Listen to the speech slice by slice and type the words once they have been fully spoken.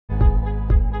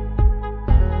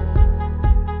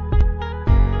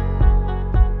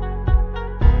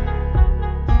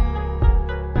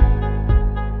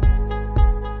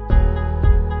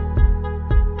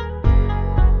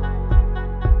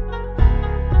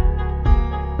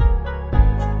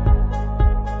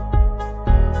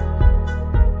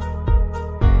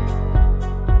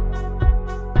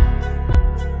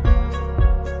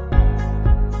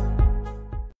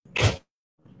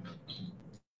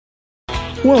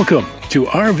Welcome to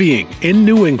RVing in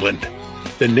New England,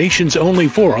 the nation's only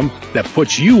forum that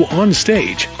puts you on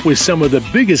stage with some of the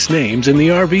biggest names in the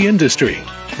RV industry.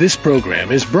 This program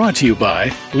is brought to you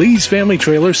by Lee's Family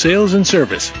Trailer Sales and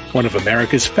Service, one of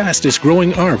America's fastest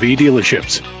growing RV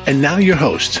dealerships. And now your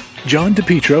hosts, John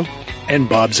DePietro and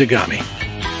Bob Zagami.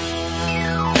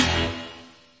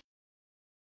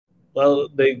 Well,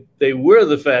 they were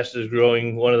the fastest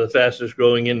growing, one of the fastest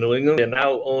growing in New England. They're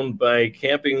now owned by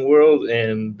Camping World,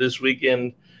 and this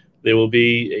weekend there will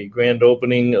be a grand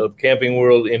opening of Camping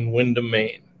World in Windham,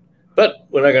 Maine. But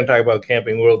we're not going to talk about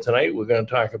Camping World tonight. We're going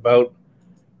to talk about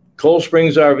Cold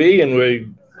Springs RV, and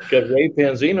we've got Ray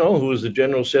Panzino, who is the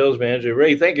general sales manager.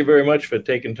 Ray, thank you very much for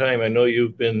taking time. I know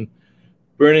you've been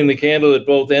burning the candle at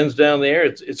both ends down there.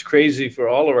 It's crazy for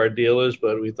all of our dealers,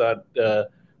 but we thought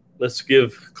let's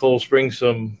give Cold Springs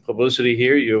some publicity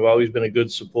here. You've always been a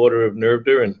good supporter of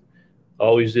Rver and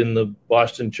always in the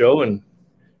Boston show. And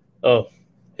oh,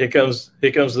 here comes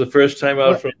the first time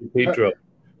out from Petro.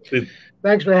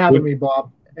 Thanks for having me,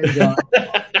 Bob and John.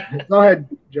 Go ahead,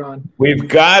 John. We've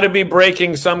got to be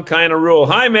breaking some kind of rule.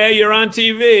 Hi, May, you're on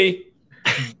TV.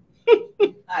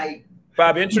 Hi.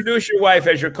 Bob, introduce your wife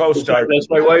as your co-star. That's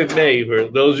my wife, May. For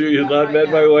those of you who have not met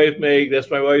my wife, May,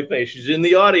 that's my wife, May. She's in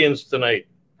the audience tonight.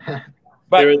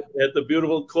 They're at the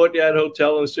beautiful Courtyard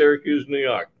Hotel in Syracuse, New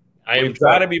York. We've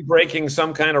got to be breaking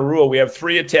some kind of rule. We have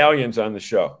 3 Italians on the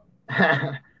show.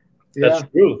 Yeah. That's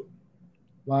true.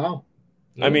 Wow.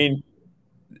 I mean,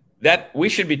 that we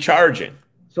should be charging.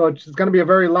 So it's going to be a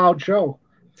very loud show.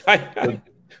 Loud and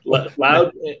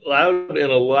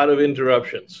a lot of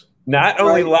interruptions. Not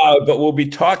only loud, but we'll be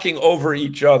talking over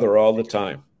each other all the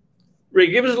time. Ray,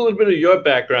 give us a little bit of your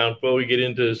background before we get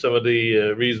into some of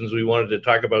the reasons we wanted to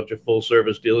talk about your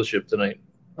full-service dealership tonight.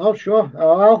 Oh, sure.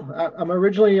 Well, I'm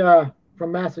originally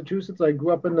from Massachusetts. I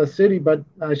grew up in the city, but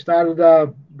I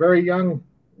started very young.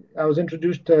 I was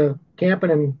introduced to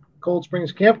camping in Cold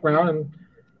Springs Campground and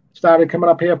started coming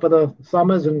up here for the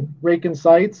summers and raking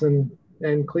sites and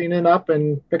cleaning up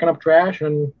and picking up trash,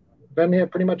 and been here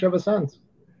pretty much ever since.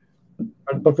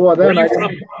 But before then,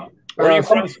 where are you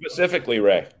from specifically,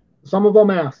 Ray? Somerville,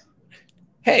 Mass.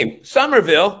 Hey,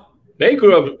 Somerville. They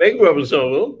grew up in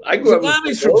Somerville. I grew up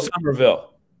in from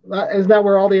Somerville. Isn't that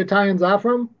where all the Italians are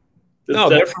from? No,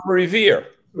 they're from Revere.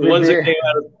 The ones that came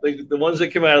out of the ones that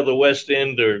came out of the West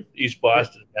End or East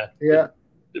Boston. Yeah.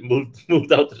 They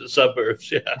moved out to the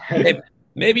suburbs. Yeah. Hey,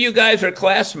 maybe you guys are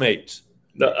classmates.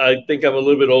 No, I think I'm a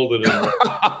little bit older than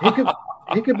that.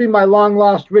 he could be my long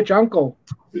lost rich uncle.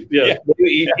 Yeah.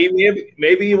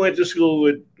 Maybe he went to school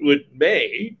with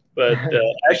May. But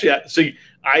actually,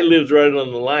 I lived right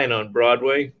on the line on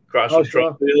Broadway, across from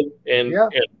Trump Field, and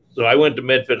so I went to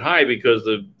Medford High because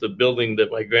the building that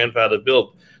my grandfather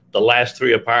built, the last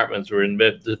 3 apartments were in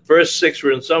Medford. The first 6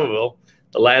 were in Somerville,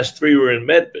 the last 3 were in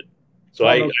Medford. So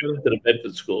I went to the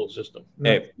Medford school system.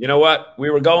 Hey, you know what? We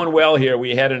were going well here.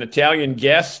 We had an Italian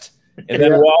guest, and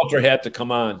then Walter had to come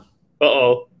on.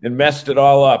 And messed it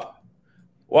all up.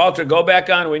 Walter, go back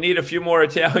on. We need a few more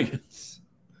Italians.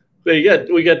 We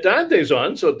got Dante's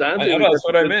on, so Dante. That's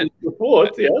what I meant.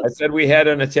 I said we had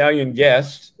an Italian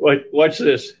guest. Watch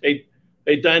this. Hey,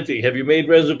 Dante, have you made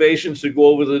reservations to go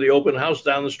over to the open house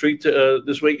down the street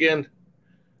this weekend?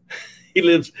 He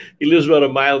lives about a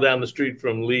mile down the street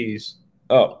from Lee's.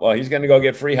 Oh, well, he's going to go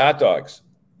get free hot dogs.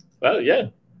 Well, yeah.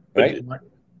 Right?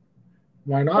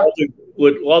 Why not?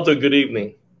 Walter, good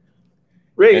evening.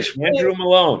 Ray, Andrew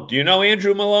Malone. Do you know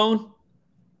Andrew Malone?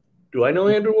 Do I know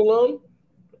Andrew Malone?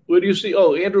 Where do you see?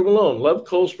 Oh, Andrew Malone. Love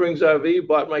Cold Springs RV.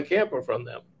 Bought my camper from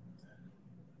them.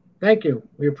 Thank you.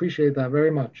 We appreciate that very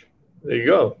much. There you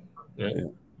go. Yeah.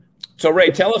 So,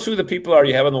 Ray, tell us who the people are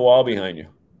you have on the wall behind you.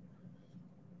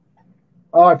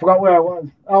 Oh, I forgot where I was.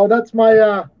 Oh, that's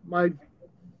my my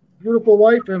beautiful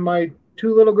wife and my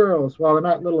 2 little girls. Well, they're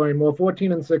not little anymore,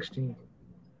 14 and 16.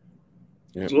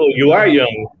 Yeah. Well, you are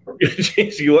young.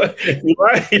 you are.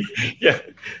 Yeah.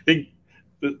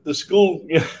 The school,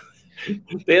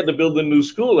 they had to build a new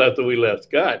school after we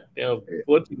left. God,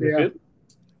 14 and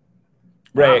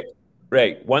 15.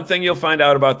 Ray, one thing you'll find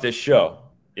out about this show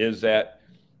is that,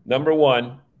 number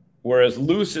one, we're as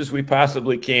loose as we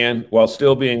possibly can while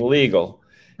still being legal.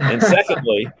 And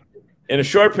secondly, in a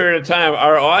short period of time,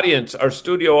 our audience, our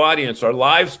studio audience, our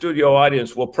live studio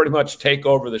audience will pretty much take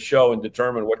over the show and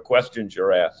determine what questions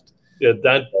you're asked. Yeah,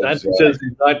 Dante says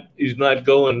he's not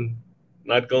going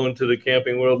to the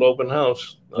Camping World open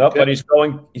house. Okay. No, but he's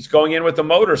going in with the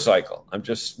motorcycle. I'm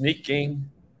just sneaking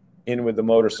in with the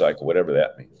motorcycle, whatever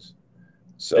that means.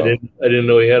 So I didn't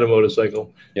know he had a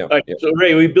motorcycle. Yeah. All right, So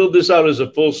Ray, we build this out as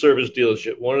a full service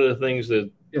dealership. One of the things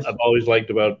that I've always liked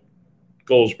about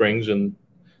Cold Springs and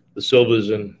the Silvers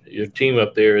and your team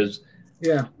up there is,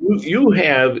 Yeah. you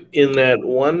have in that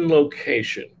one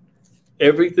location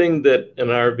everything that an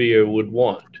RVer would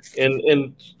want,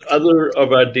 and other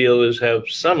of our dealers have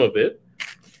some of it,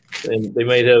 and they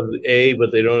might have A,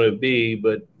 but they don't have B.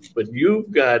 But you've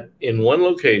got in one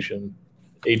location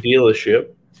a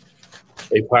dealership,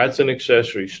 a parts and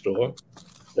accessory store,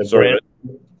 a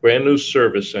brand new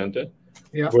service center,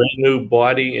 Yeah. brand new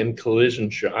body and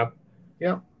collision shop.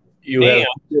 Yeah. You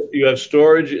have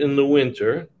storage in the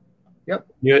winter. Yep.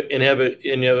 You have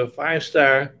a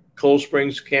 5-star Cold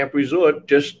Springs Camp Resort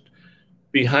just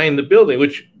behind the building,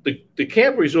 which the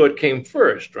camp resort came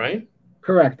first, right?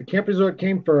 Correct. The camp resort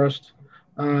came first.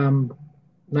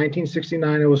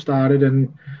 1969 it was started,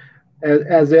 and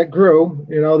as it grew,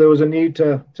 you know, there was a need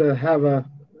to have an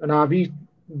RV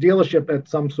dealership at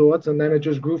some sorts, and then it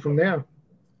just grew from there.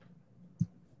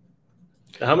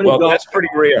 How many? Well, that's pretty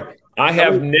rare. I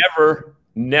have never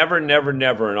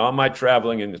in all my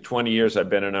traveling in the 20 years I've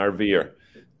been an RVer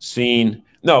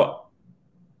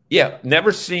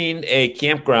never seen a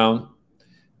campground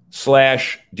 /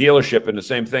 dealership in the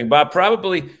same thing. Bob,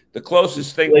 probably the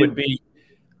closest thing would be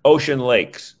Ocean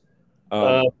Lakes.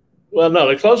 Well, no,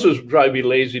 the closest would probably be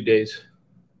Lazy Days.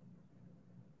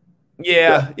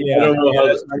 Yeah. I don't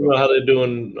know how they're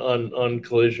doing on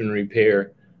collision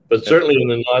repair, but certainly in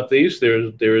the Northeast,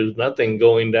 there is nothing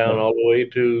going down all the way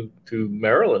to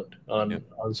Maryland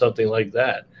on something like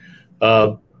that.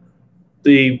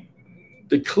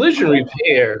 The collision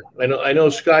repair, I know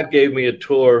Scott gave me a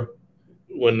tour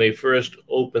when they first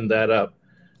opened that up.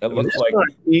 That looks like not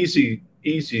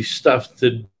easy stuff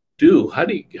to do. How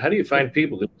do you find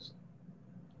people?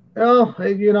 Well,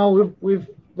 you know, we've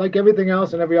like everything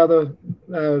else in every other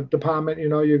department. You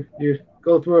know, you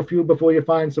go through a few before you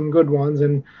find some good ones,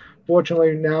 and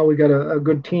fortunately now we got a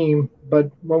good team. But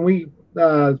when we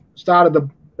started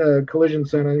the collision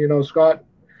center, you know,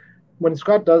 when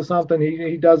Scott does something,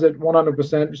 he does it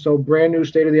 100%. So brand new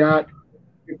state of the art,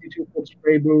 52-foot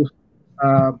spray booth,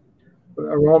 our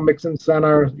own mixing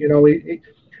center. You know, we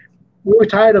were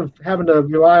tired of having to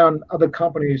rely on other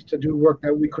companies to do work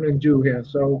that we couldn't do here.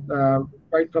 So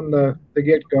right from the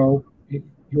get-go, he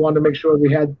wanted to make sure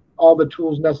we had all the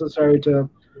tools necessary to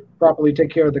properly take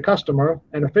care of the customer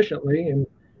and efficiently. And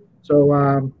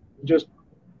so just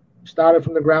started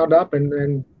from the ground up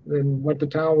and went to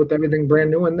town with everything brand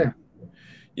new in there.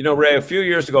 You know, Ray, a few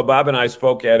years ago, Bob and I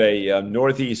spoke at a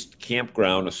Northeast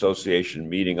Campground Association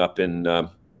meeting up in,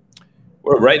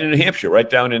 right in New Hampshire, right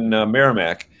down in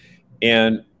Merrimack.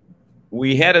 And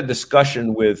we had a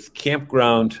discussion with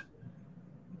campground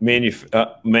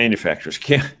manufacturers,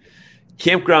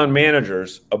 campground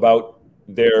managers about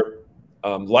their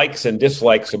likes and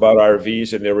dislikes about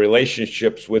RVs and their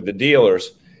relationships with the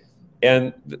dealers.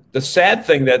 And the sad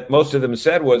thing that most of them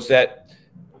said was that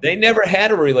they never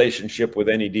had a relationship with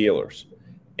any dealers.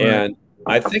 Right. And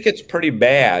I think it's pretty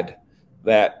bad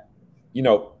that, you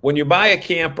know, when you buy a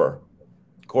camper,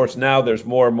 of course, now there's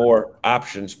more and more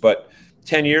options, but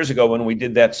 10 years ago when we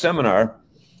did that seminar,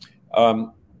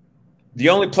 the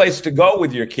only place to go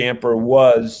with your camper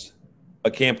was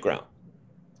a campground,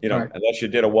 you know, right. Unless you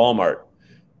did a Walmart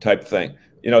type thing.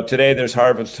 You know, today there's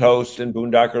Harvest Host and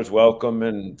Boondockers Welcome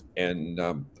and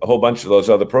a whole bunch of those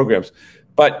other programs.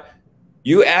 But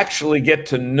you actually get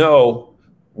to know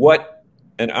what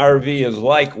an RV is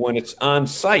like when it's on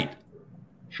site.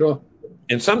 Sure.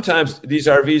 And sometimes these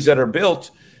RVs that are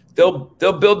built, they'll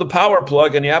build the power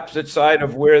plug on the opposite side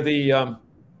of where the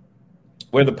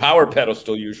power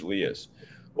pedestal usually is,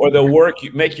 or they'll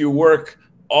make you work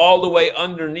all the way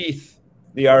underneath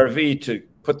the RV to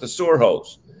put the sewer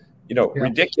hose. You know,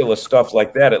 ridiculous stuff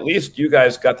like that. At least you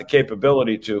guys got the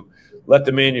capability to let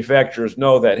the manufacturers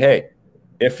know that, hey,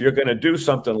 if you're going to do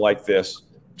something like this,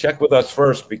 check with us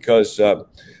first, because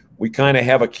we kind of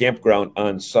have a campground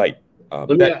on site.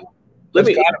 That's got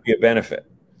to be a benefit.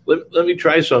 Let me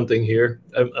try something here.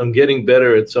 I'm getting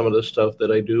better at some of the stuff that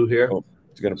I do here. Oh,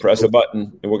 it's going to press a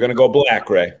button, and we're going to go black,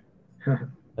 Ray. Huh?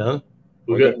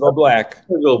 We're going to go black.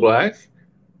 We'll go black.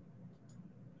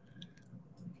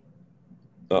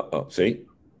 Uh-oh, see?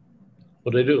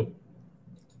 What'd I do?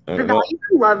 The value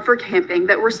and love for camping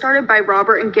that were started by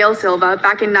Robert and Gail Silva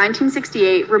back in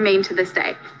 1968 remain to this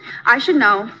day. I should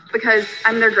know because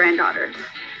I'm their granddaughter.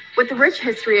 With the rich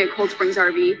history at Cold Springs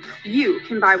RV, you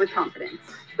can buy with confidence.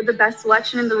 With the best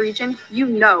selection in the region, you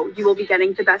know you will be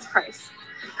getting the best price.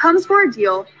 Come for a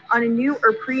deal on a new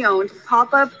or pre-owned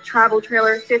pop-up, travel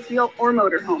trailer, fifth wheel, or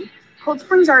motorhome. Cold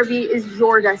Springs RV is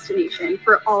your destination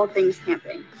for all things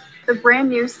camping. The brand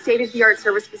new state-of-the-art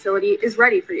service facility is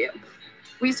ready for you.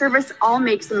 We service all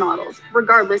makes and models,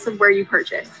 regardless of where you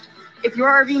purchased. If your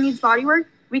RV needs bodywork,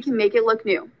 we can make it look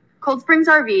new. Cold Springs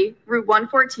RV, Route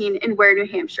 114 in Weare, New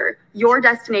Hampshire. Your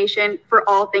destination for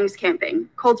all things camping.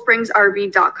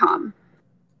 ColdSpringsRV.com.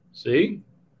 See?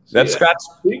 That's Scott's.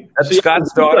 That's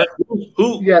Scott's daughter.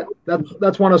 Who? Yeah,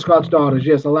 that's one of Scott's daughters.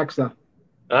 Yes, Alexa.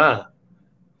 Ah,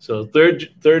 so third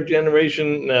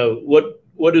generation. Now,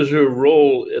 what is her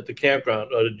role at the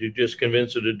campground, or did you just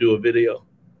convince her to do a video?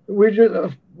 We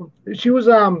just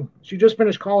she just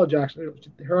finished college actually.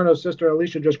 Her and her sister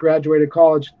Alicia just graduated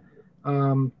college,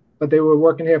 but they were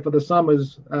working here for the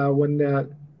summers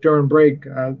during break,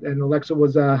 and Alexa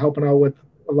was helping out with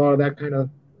a lot of that kind of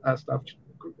stuff.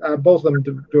 Both of them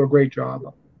do a great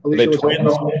job. Alicia was helping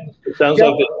out. It sounds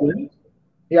like they're twins.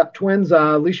 Yeah, twins.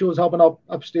 Alicia was helping out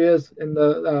upstairs in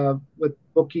the with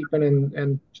bookkeeping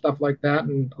and stuff like that,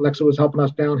 and Alexa was helping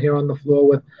us down here on the floor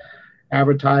with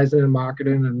advertising and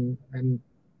marketing and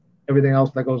everything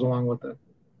else that goes along with it.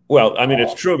 Well, I mean,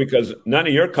 it's true because none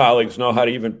of your colleagues know how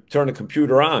to even turn a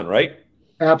computer on, right?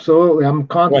 Absolutely. I'm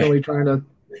constantly trying to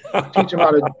teach them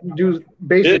how to do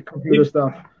basic computer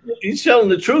stuff. He's telling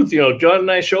the truth. You know, John and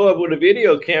I show up with a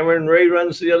video camera and Ray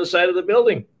runs to the other side of the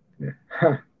building.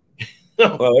 Yeah.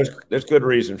 Well, there's good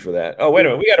reason for that. Oh, wait a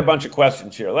minute. We got a bunch of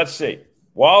questions here. Let's see.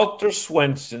 Walter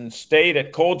Swenson stayed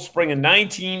at Cold Spring in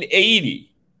 1980.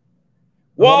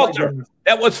 Walter,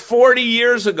 that was 40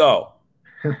 years ago.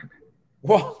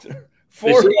 Walter,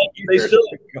 40 years ago.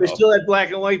 They still had black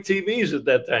and white TVs at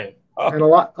that time. And a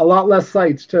lot less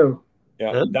sites too.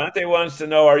 Yeah. Huh? Dante wants to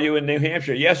know, are you in New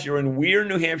Hampshire? Yes, you're in Weare,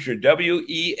 New Hampshire,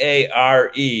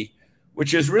 W-E-A-R-E,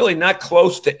 which is really not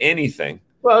close to anything.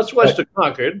 Well, it's west of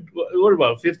Concord. What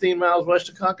about 15 miles west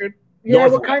of Concord? Yeah,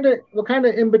 we're kind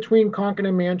of in between Concord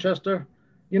and Manchester.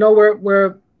 You know,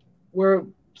 we're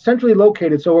centrally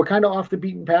located, so we're kind of off the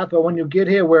beaten path. But when you get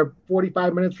here, we're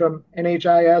 45 minutes from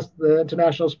NHIS, the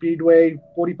International Speedway,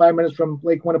 45 minutes from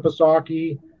Lake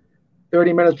Winnipesaukee,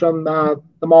 30 minutes from the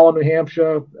Mall of New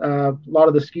Hampshire. A lot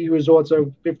of the ski resorts are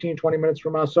 15, 20 minutes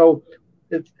from us. So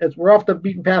we're off the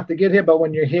beaten path to get here, but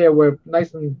when you're here, we're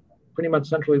nice and pretty much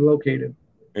centrally located.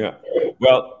 Yeah.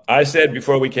 Well, I said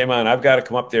before we came on, I've got to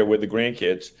come up there with the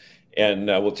grandkids, and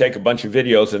we'll take a bunch of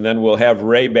videos, and then we'll have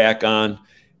Ray back on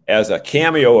as a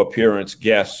cameo appearance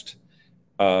guest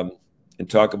and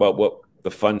talk about what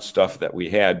the fun stuff that we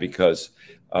had, because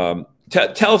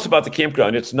tell us about the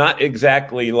campground. It's not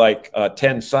exactly like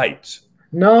 10 sites.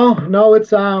 No, it's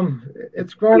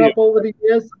grown up over the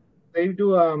years. They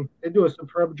do a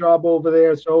superb job over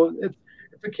there. So it's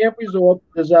a camp resort.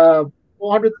 There's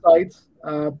 400 sites.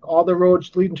 All the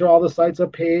roads leading to all the sites are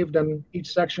paved, and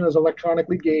each section is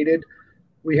electronically gated.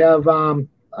 We have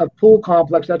a pool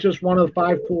complex. That's just one of the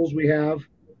 5 pools we have.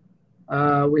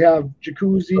 We have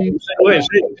jacuzzi.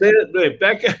 Wait,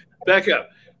 back up.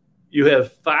 You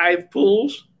have 5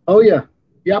 pools? Oh, yeah.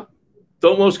 Yep.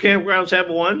 Don't most campgrounds have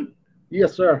 1?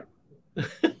 Yes, sir.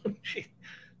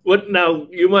 What now?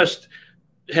 You must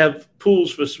have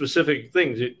pools for specific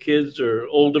things, kids or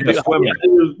older people.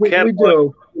 We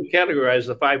do. Categorize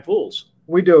the 5 pools.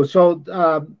 We do. So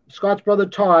Scott's brother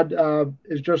Todd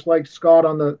is just like Scott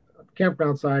on the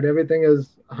campground side. Everything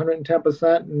is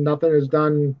 110%, and nothing is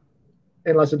done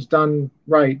unless it's done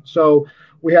right. So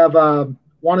we have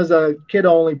one is a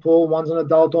kid-only pool, one's an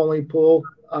adult-only pool,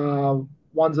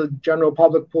 one's a general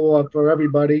public pool for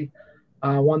everybody,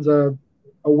 one's a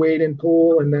wade-in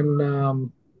pool, and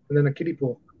then a kiddie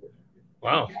pool.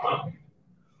 Wow.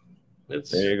 There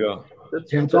you go.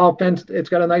 It's all fenced. It's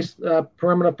got a nice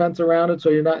perimeter fence around it, so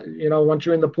you're not, once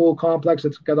you're in the pool complex,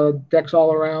 it's got decks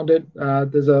all around it.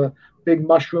 There's a big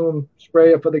mushroom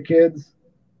sprayer for the kids,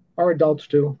 or adults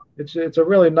too. It's a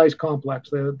really nice complex.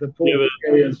 The pool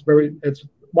area is it's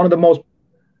one of the most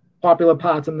popular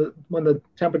parts when the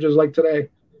temperature's like today.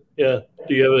 Yeah.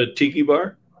 Do you have a tiki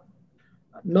bar?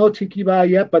 No tiki bar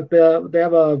yet, but they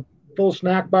have a full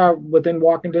snack bar within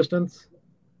walking distance.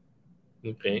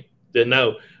 Okay. Then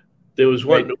now there was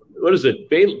one. What is it?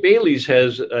 Bailey's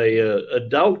has a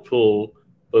adult pool,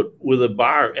 but with a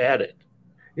bar added.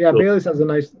 Yeah, so, Bailey's has a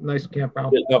nice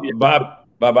campground.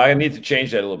 Bob, I need to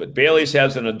change that a little bit. Bailey's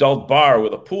has an adult bar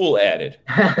with a pool added.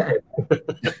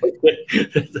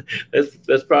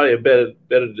 that's probably a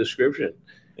better description.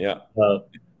 Yeah.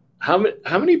 How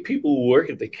many people work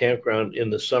at the campground in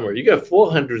the summer? You got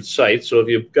 400 sites, so if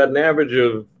you've got an average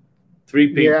of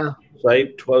 3 people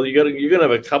site, 12, you're gonna have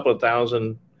a couple of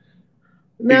thousand.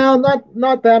 No,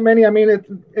 not that many. I mean,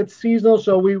 it's seasonal,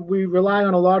 so we rely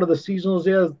on a lot of the seasonals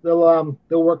here.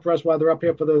 They'll work for us while they're up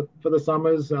here for the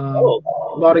summers. A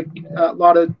lot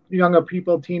of younger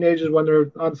people, teenagers, when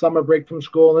they're on summer break from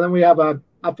school, and then we have a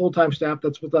full-time staff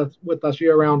that's with us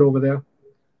year round over there.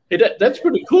 Hey, that's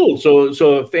pretty cool. So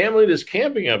a family that's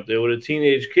camping up there with a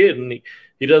teenage kid, and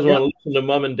he doesn't want to listen to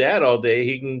mom and dad all day.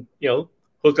 He can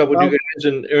hook up with you guys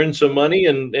and earn some money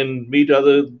and meet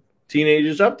other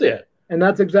teenagers up there. And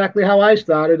that's exactly how I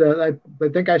started. I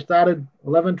think I started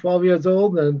 11, 12 years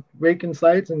old and raking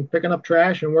sites and picking up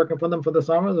trash and working for them for the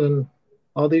summers. And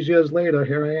all these years later,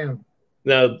 here I am.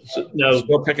 Now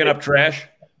still picking up trash?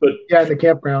 But yeah, in the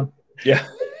campground. Yeah.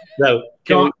 Now,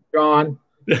 Gone.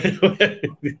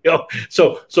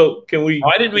 So can we? Oh,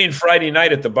 I didn't mean Friday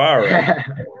night at the bar. Right?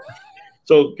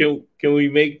 So can we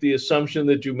make the assumption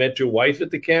that you met your wife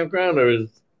at the campground, or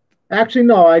is? Actually,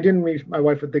 no, I didn't meet my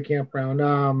wife at the campground.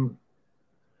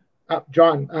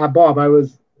 Bob, I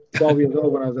was 12 years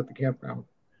old when I was at the campground.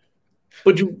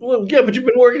 But you've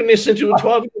been working there since you were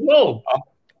 12 years old.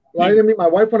 Well, I didn't meet my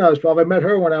wife when I was 12. I met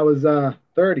her when I was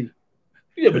 30.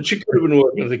 Yeah, but she could have been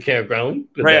working at the campground.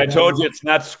 Right, I told you it's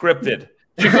not scripted.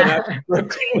 She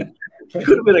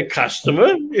could have been a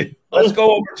customer. Let's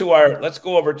go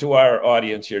over to our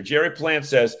audience here. Jerry Plant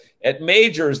says, at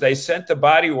Majors, they sent the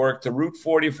bodywork to Route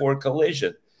 44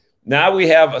 collision. Now we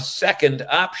have a second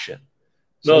option.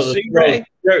 So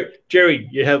Jerry,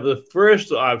 you have the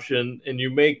first option and you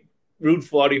make Route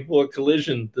 44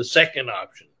 collision the second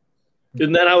option.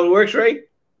 Isn't that how it works, right?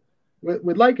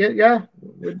 We'd like it, yeah.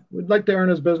 We'd like to earn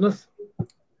his business.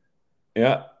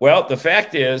 Yeah. Well, the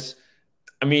fact is,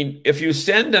 I mean, if you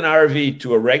send an RV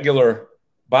to a regular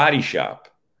body shop,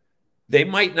 they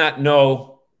might not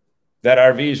know that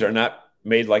RVs are not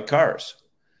made like cars.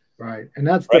 Right. And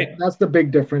that's the big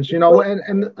difference, and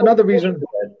another reason.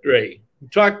 Ray,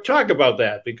 talk about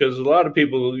that, because a lot of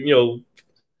people,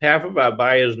 half of our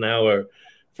buyers now are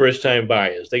first-time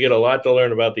buyers. They get a lot to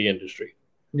learn about the industry.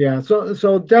 Yeah,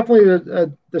 so definitely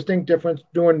a distinct difference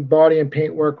doing body and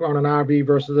paint work on an RV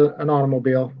versus an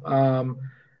automobile.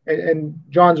 And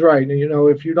John's right. And,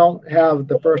 if you don't have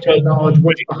the first-hand knowledge,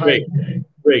 what's behind.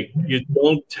 Ray, you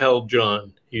don't tell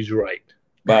John he's right.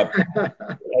 Bob,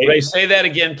 Ray, say that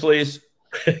again, please.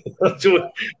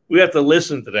 We have to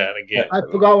listen to that again. I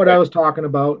forgot what I was talking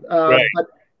about. But,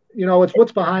 it's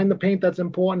what's behind the paint that's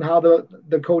important, how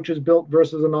the coach is built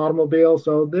versus an automobile.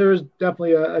 So there's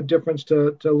definitely a difference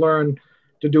to learn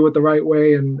to do it the right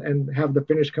way and have the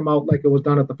finish come out like it was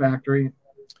done at the factory.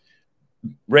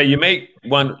 Ray, you may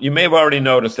have already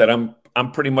noticed that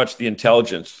I'm pretty much the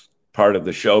intelligence part of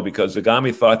the show, because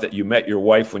Zagami thought that you met your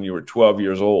wife when you were 12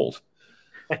 years old.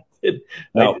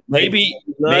 Now, maybe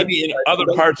in other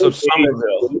parts of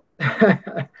Somerville,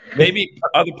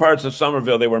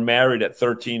 they were married at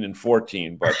 13 and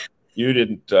 14, but you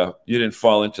didn't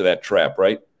fall into that trap,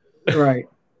 right? Right.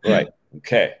 Right.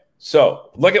 Okay. So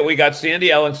we got Sandy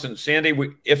Ellingson. Sandy,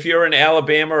 if you're in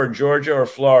Alabama or Georgia or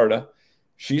Florida,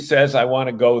 she says, I want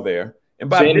to go there. And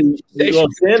Bob, Sandy, try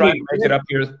to make it up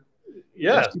here.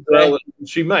 Yeah, well,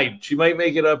 she might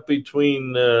make it up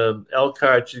between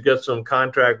Elkhart. She's got some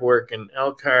contract work in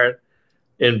Elkhart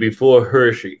and before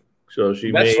Hershey. So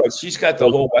she's got the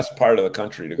whole west part of the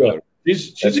country to go.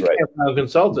 She's a campground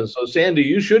consultant. So Sandy,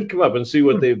 you should come up and see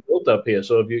what they've built up here.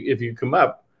 So if you come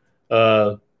up,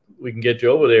 we can get you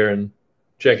over there and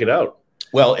check it out.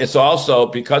 Well, it's also,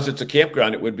 because it's a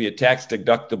campground, it would be a tax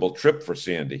deductible trip for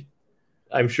Sandy.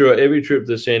 I'm sure every trip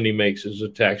that Sandy makes is a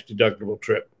tax deductible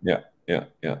trip. Yeah.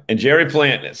 Yeah. And Jerry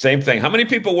Plant, same thing. How many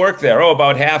people work there? Oh,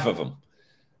 about half of them.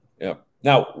 Yeah.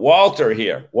 Now, Walter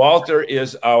here. Walter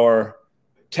is our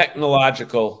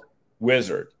technological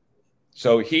wizard.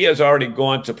 So he has already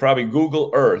gone to probably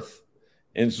Google Earth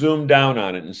and zoomed down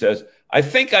on it and says, I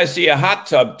think I see a hot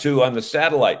tub too on the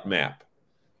satellite map.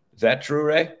 Is that true,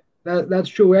 Ray? That's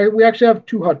true. We actually have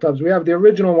two hot tubs. We have the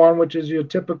original one, which is your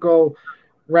typical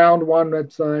round one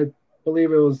that's I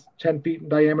believe it was 10 feet in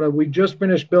diameter. We just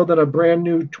finished building a brand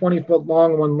new 20-foot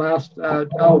long one last,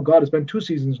 it's been 2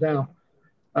 seasons now.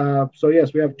 So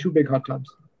yes, we have 2 big hot tubs.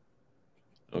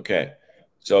 Okay.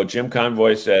 So Jim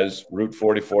Convoy says Route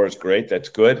 44 is great. That's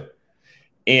good.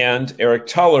 And Eric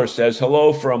Tuller says,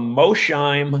 hello from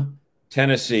Mosheim,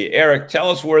 Tennessee. Eric,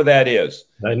 tell us where that is.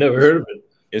 I never heard of it.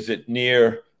 Is it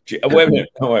near? Wait a minute.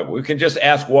 Oh, wait. We can just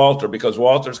ask Walter, because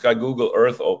Walter's got Google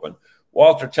Earth open.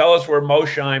 Walter, tell us were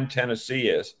Mosheim, Tennessee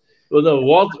is. Well, no,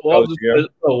 Walter's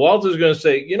going to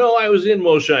say, I was in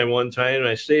Mosheim one time and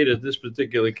I stayed at this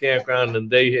particular campground and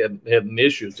they had an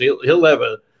issue. So he'll have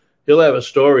a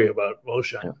story about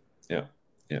Mosheim. Yeah.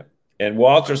 And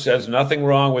Walter says, nothing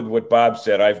wrong with what Bob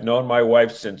said. I've known my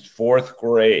wife since 4th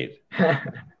grade.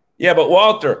 Yeah, but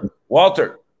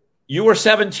Walter, you were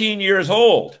 17 years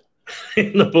old.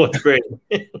 In the 4th grade.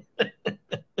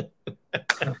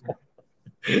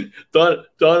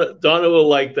 Donna will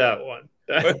like that one.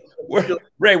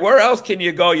 Ray, where else can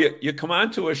you go? You come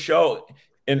on to a show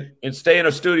and stay in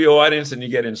a studio audience and you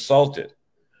get insulted.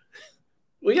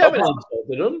 We haven't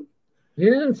insulted him. He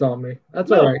didn't insult me.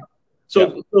 That's all right.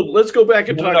 So let's go back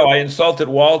and talk. No, I insulted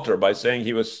Walter by saying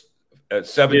he was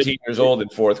 17 years old in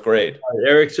 4th grade.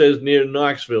 Eric says near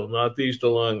Knoxville, northeast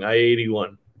along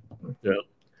I-81. Yeah.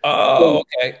 Oh,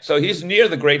 okay. So he's near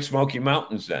the Great Smoky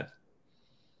Mountains then.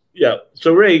 Yeah.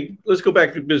 So Ray, let's go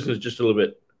back to business just a little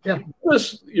bit. Yeah.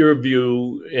 What's your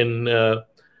view in the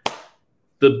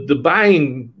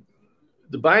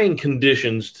buying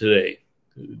conditions today?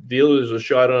 Dealers are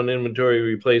short on inventory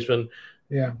replacement.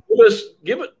 Yeah.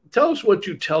 Tell us what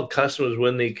you tell customers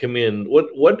when they come in.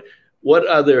 What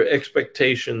are their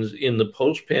expectations in the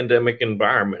post-pandemic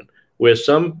environment, where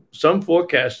some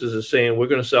forecasters are saying we're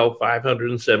going to sell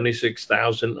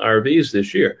 576,000 RVs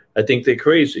this year? I think they're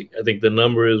crazy. I think the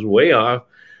number is way off,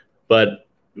 but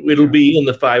it'll be in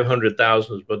the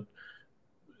 500,000s. But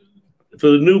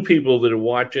for the new people that are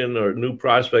watching or new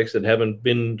prospects that haven't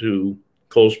been to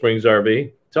Cold Springs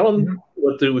RV, tell them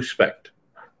what to expect.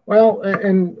 Well,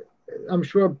 and I'm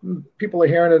sure people are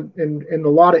hearing it in a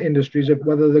lot of industries,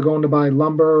 whether they're going to buy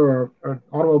lumber or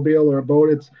automobile or a boat.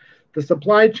 It's the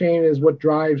supply chain is what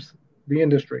drives the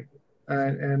industry.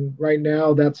 And right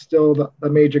now, that's still the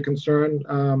major concern.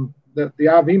 That the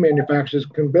RV manufacturers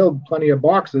can build plenty of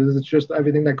boxes. It's just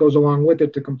everything that goes along with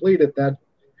it to complete it that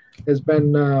has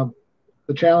been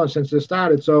the challenge since it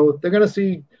started. So they're going to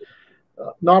see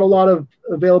not a lot of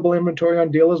available inventory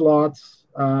on dealers' lots.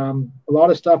 A lot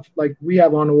of stuff like we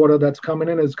have on order that's coming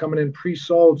in is coming in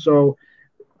pre-sold. So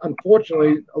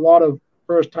unfortunately, a lot of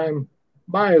first-time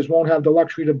buyers won't have the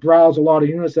luxury to browse a lot of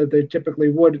units that they typically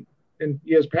would in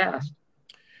years past.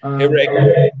 Hey, Rick,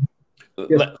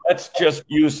 yes. Let's just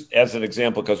use as an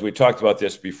example, because we talked about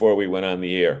this before we went on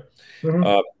the air.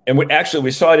 And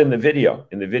we saw it in the video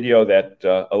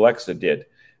that Alexa did,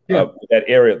 that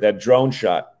area, that drone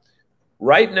shot.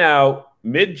 Right now,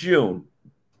 mid-June,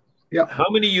 how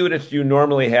many units do you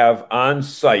normally have on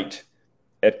site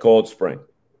at Cold Spring?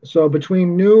 So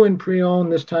between new and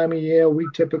pre-owned this time of year, we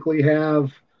typically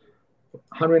have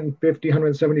 150,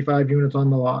 175 units on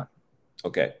the lot.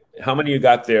 Okay. How many you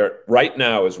got there right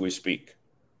now as we speak?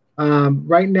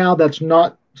 Right now, that's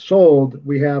not sold.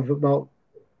 We have about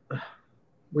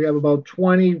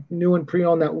 20 new and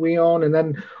pre-owned that we own. And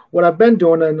then what I've been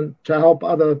doing and to help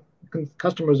other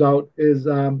customers out is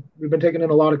we've been taking in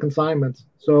a lot of consignments.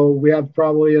 So we have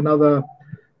probably another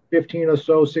 15 or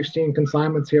so, 16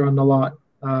 consignments here on the lot,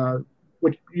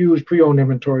 which use pre-owned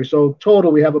inventory. So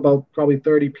total, we have about probably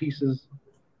 30 pieces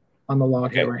on the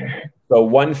lot here right now. So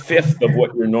 1/5 of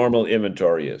what your normal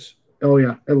inventory is. Oh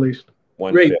yeah, at least.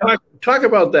 Ray, talk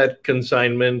about that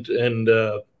consignment, and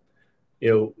a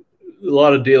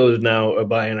lot of dealers now are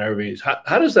buying RVs.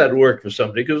 How does that work for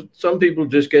somebody? Because some people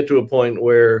just get to a point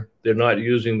where they're not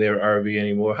using their RV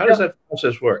anymore. How does that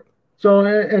process work? So,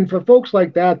 and for folks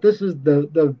like that, this is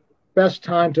the best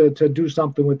time to do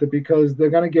something with it, because they're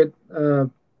going to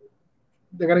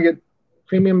get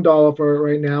premium dollar for it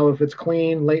right now if it's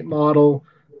clean, late model.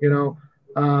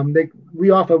 We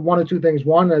offer one or two things.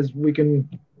 One is we can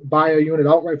buy a unit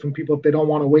outright from people if they don't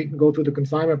want to wait and go through the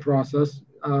consignment process.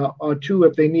 Or two,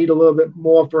 if they need a little bit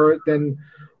more for it, then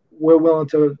we're willing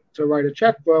to write a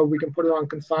check for. We can put it on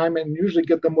consignment and usually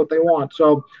get them what they want.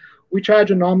 So we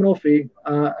charge a nominal fee.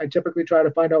 I typically try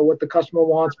to find out what the customer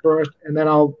wants first, and then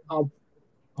I'll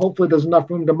hopefully there's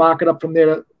enough room to mark it up from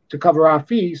there to cover our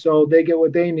fee, so they get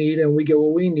what they need and we get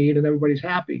what we need, and everybody's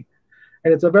happy.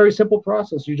 And it's a very simple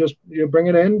process. You bring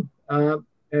it in,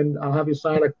 and I'll have you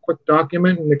sign a quick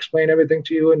document and explain everything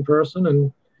to you in person,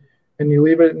 and you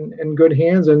leave it in good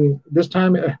hands. And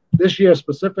this year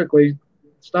specifically,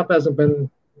 stuff hasn't been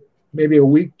maybe a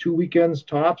week, 2 weekends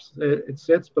tops. It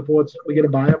sits before we get a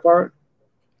buyer for it.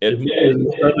 And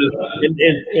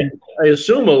I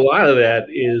assume a lot of that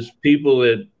is people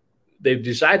that they've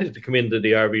decided to come into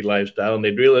the RV lifestyle and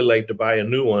they'd really like to buy a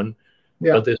new one,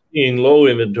 but they're seeing low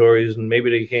inventories and maybe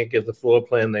they can't get the floor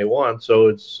plan they want. So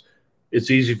it's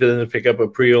easy for them to pick up a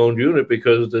pre-owned unit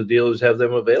because the dealers have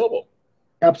them available.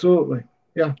 Absolutely.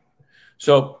 Yeah.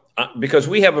 So because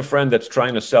we have a friend that's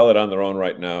trying to sell it on their own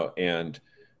right now, and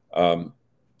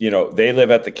they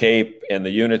live at the Cape and the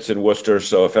unit's in Worcester.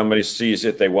 So if somebody sees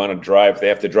it, they want to drive. They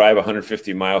have to drive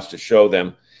 150 miles to show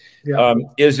them. Yeah.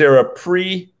 Is there a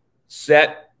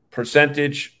preset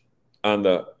percentage on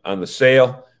the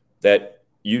sale that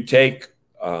you take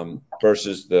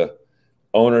versus the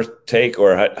owners take,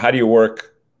 or how do you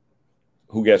work?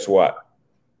 Who gets what?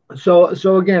 So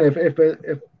again, if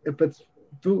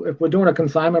we're doing a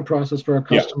consignment process for a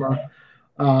customer,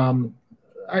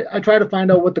 I try to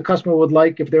find out what the customer would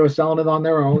like if they were selling it on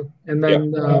their own, and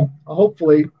then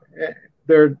hopefully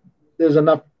there's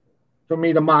enough for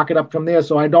me to mark it up from there,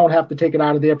 so I don't have to take it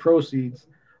out of their proceeds.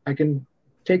 I can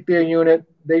take their unit,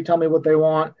 they tell me what they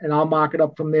want, and I'll mark it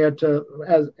up from there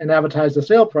and advertise the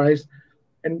sale price.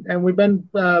 And we've been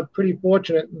pretty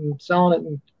fortunate in selling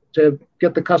it to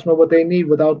get the customer what they need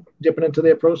without dipping into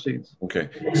their proceeds. Okay,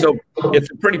 so it's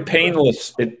pretty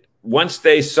painless. Once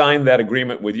they sign that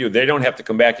agreement with you, they don't have to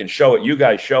come back and show it. You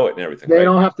guys show it and everything. They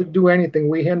don't have to do anything.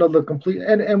 We handle the complete.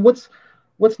 And what's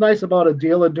nice about a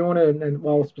dealer doing it, and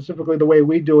well, specifically the way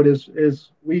we do it is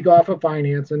we offer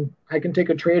finance, and I can take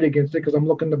a trade against it because I'm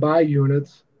looking to buy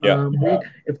units.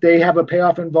 If they have a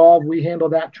payoff involved, we handle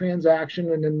that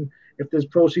transaction, and then if there's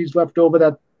proceeds left over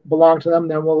that belong to them,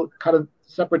 then we'll cut a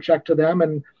separate check to them,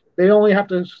 and they only have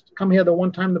to come here the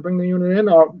one time to bring the unit in,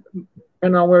 or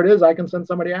depending on where it is, I can send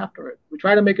somebody after it. We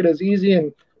try to make it as easy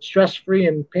and stress-free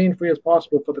and pain-free as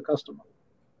possible for the customer.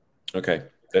 Okay,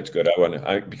 that's good.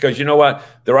 Because you know what?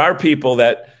 There are people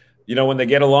that, when they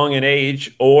get along in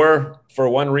age, or for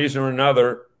one reason or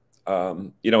another,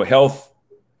 health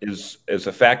is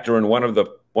a factor in one of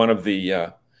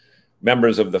the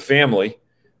members of the family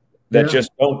that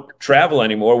just don't travel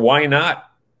anymore. Why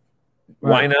not?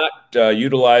 Right. Why not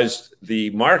utilize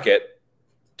the market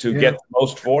to get the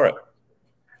most for it?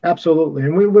 Absolutely.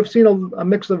 And we've seen a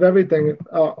mix of everything,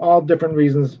 all different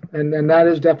reasons. And that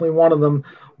is definitely one of them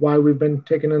why we've been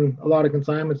taking in a lot of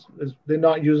consignments. Is they're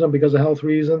not using them because of health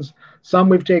reasons. Some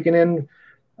we've taken in,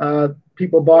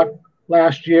 people bought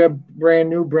last year, brand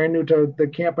new to the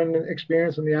camping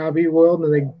experience in the RV world.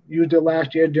 And they used it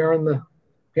last year during the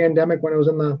pandemic when it was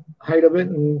in the height of it.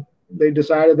 And they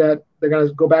decided that they're going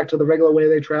to go back to the regular way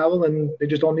they travel, and they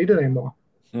just don't need it anymore.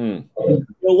 Well,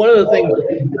 one of the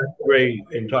things that's great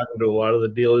in talking to a lot of the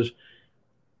dealers,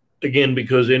 again,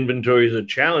 because inventories are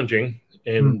challenging,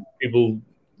 and people,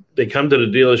 they come to the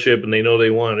dealership and they know they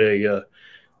want a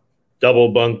double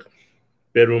bunk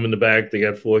bedroom in the back. They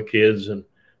got 4 kids,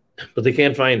 but they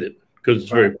can't find it because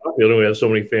it's very popular. We have so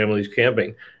many families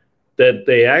camping that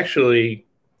they actually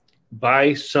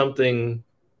buy something.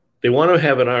 They want to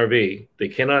have an RV. They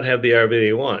cannot have the RV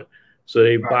they want. So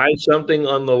they buy something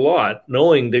on the lot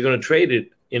knowing they're going to trade it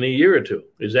in a year or two.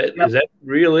 Is that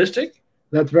realistic?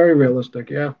 That's very realistic,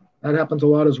 yeah. That happens a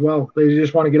lot as well. They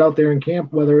just want to get out there and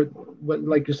camp,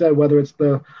 like you said, whether it's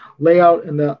the layout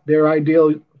and their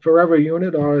ideal forever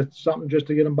unit, or it's something just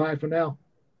to get them by for now.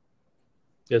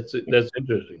 That's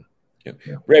interesting. Yeah.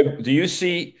 Ray, do you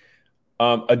see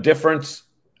a difference?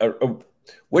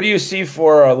 What do you see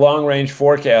for a long-range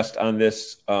forecast on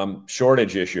this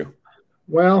shortage issue?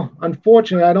 Well,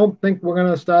 unfortunately, I don't think we're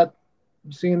going to start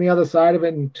seeing the other side of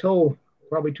it until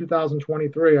probably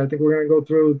 2023. I think we're going to go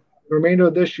through the remainder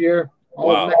of this year,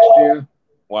 all of next year.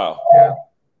 Wow. Yeah.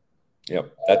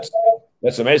 Yep.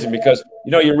 That's amazing because,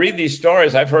 you read these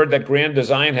stories. I've heard that Grand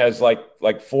Design has like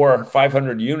 400 or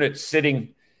 500 units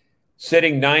sitting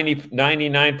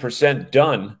 99%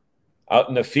 done out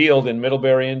in the field in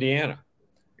Middlebury, Indiana.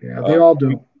 Yeah, they all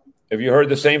do. Have you heard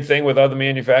the same thing with other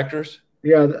manufacturers?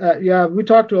 Yeah, we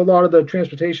talked to a lot of the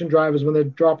transportation drivers when they're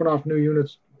dropping off new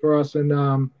units for us,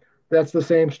 and that's the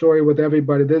same story with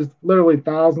everybody. There's literally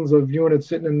thousands of units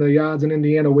sitting in the yards in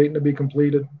Indiana waiting to be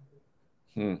completed.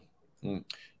 We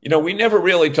never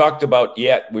really talked about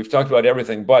yet. We've talked about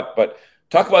everything, but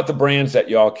talk about the brands that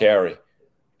y'all carry.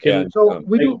 Let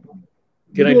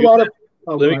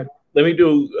me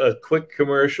do a quick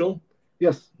commercial.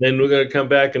 Yes. Then we're going to come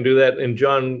back and do that. And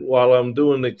John, while I'm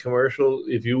doing the commercial,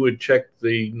 if you would check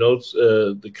the notes,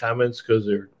 the comments, because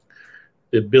they're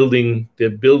building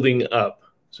up.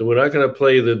 So we're not going to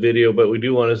play the video, but we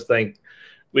do want to thank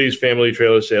Lee's Family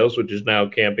Trailer Sales, which is now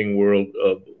Camping World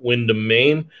of Windham,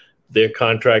 Maine. Their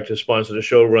contract to sponsor the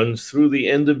show runs through the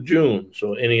end of June.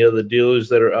 So any other dealers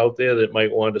that are out there that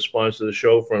might want to sponsor the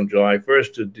show from July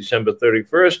 1st to December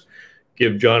 31st,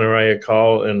 give John or I a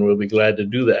call, and we'll be glad to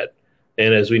do that.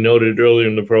 And as we noted earlier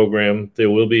in the program, there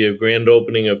will be a grand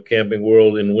opening of Camping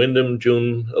World in Windham,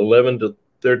 June 11 to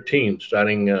 13,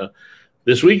 starting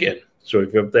this weekend. So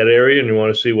if you're up that area and you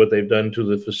want to see what they've done to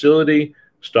the facility,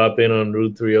 stop in on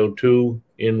Route 302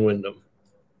 in Windham.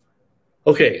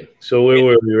 Okay, so where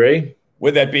were we, Ray?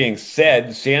 With that being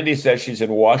said, Sandy says she's in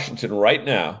Washington right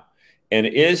now and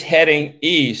is heading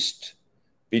east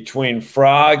between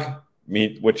Frog,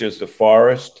 which is the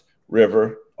Forest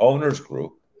River Owners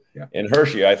Group, Yeah. And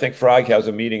Hershey, I think Frog has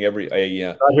a meeting every.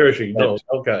 Not Hershey, no,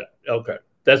 Elkhart.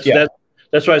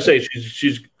 That's why I say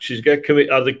she's got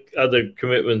other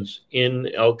commitments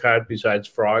in Elkhart besides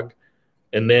Frog,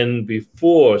 and then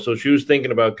before, so she was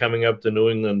thinking about coming up to New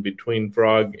England between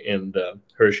Frog and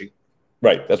Hershey.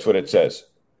 Right, that's what it says.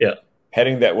 Yeah,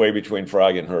 heading that way between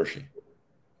Frog and Hershey.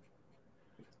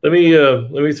 Let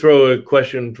me throw a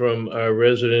question from our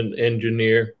resident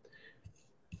engineer.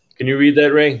 Can you read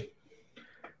that, Ray?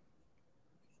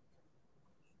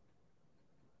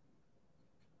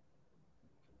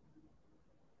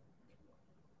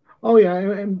 Oh yeah, I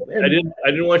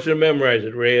didn't want you to memorize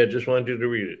it, Ray. I just wanted you to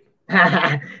read it.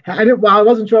 Well, I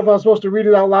wasn't sure if I was supposed to read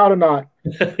it out loud or not.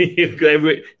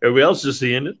 Everybody else is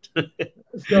seeing it.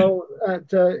 So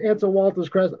to answer Walter's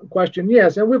question,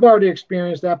 yes, and we've already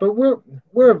experienced that, but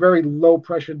we're a very low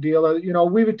pressure dealer. You know,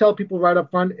 we would tell people right up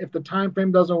front, if the time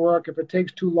frame doesn't work, if it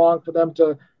takes too long for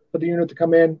the unit to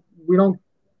come in, we don't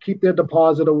keep their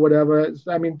deposit or whatever.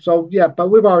 I mean, so yeah, but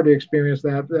we've already experienced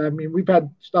that. I mean, we've had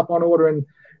stuff on order in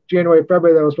January,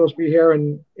 February that was supposed to be here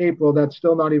in April that's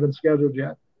still not even scheduled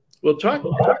yet. Well, talk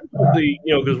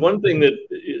because one thing that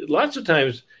lots of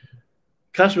times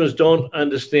customers don't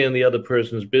understand the other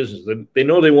person's business. They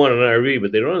know they want an RV,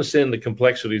 but they don't understand the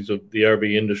complexities of the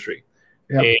RV industry.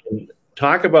 Yeah. And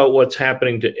talk about what's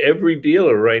happening to every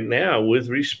dealer right now with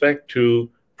respect to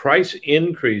price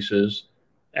increases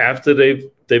after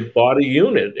they've bought a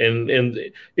unit. And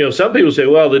you know, some people say,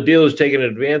 well, the dealer's taking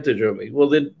advantage of me. Well,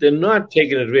 they're not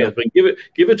taking advantage, but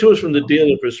give it to us from the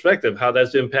dealer perspective, how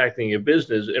that's impacting your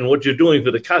business and what you're doing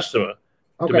for the customer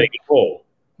to make it whole.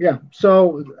 Yeah.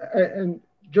 So, and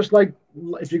just like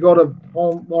if you go to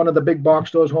one of the big box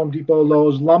stores, Home Depot,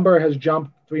 Lowe's, lumber has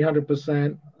jumped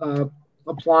 300%,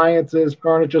 appliances,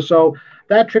 furniture. So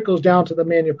that trickles down to the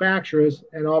manufacturers,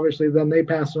 and obviously then they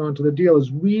pass it on to the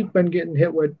dealers. We've been getting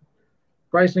hit with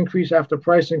price increase after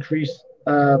price increase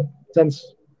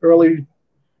since early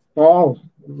fall,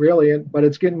 really, but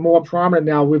it's getting more prominent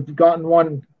now. We've gotten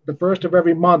one the first of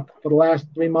every month for the last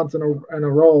 3 months in a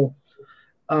row.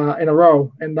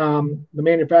 And the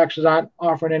manufacturers aren't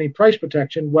offering any price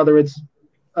protection, whether it's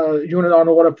a unit on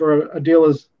order for a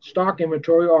dealer's stock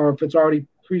inventory or if it's already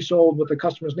pre-sold with the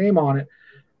customer's name on it.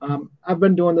 I've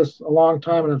been doing this a long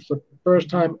time, and it's the first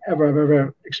time ever I've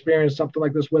ever experienced something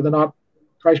like this where they're not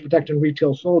price protecting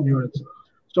retail sold units.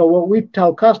 So what we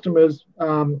tell customers,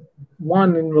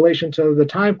 one, in relation to the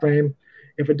time frame,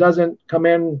 if it doesn't come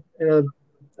in a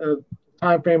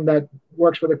time frame that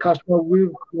works for the customer,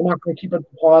 we're not going to keep a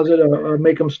deposit or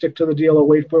make them stick to the deal or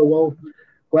wait for it. We'll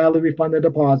gladly refund the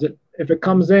deposit. If it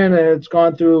comes in and it's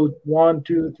gone through 1,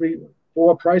 2, 3,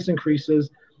 4 price increases,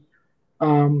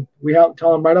 we have to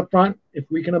tell them right up front, if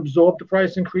we can absorb the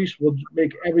price increase, we'll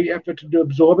make every effort to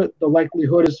absorb it. The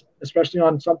likelihood is, especially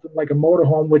on something like a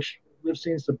motorhome, which we've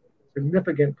seen some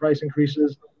significant price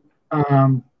increases,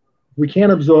 we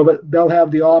can't absorb it. They'll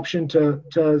have the option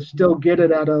to still get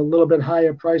it at a little bit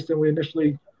higher price than we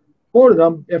initially quoted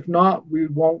them. If not, we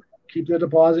won't keep the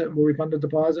deposit. We'll refund the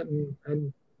deposit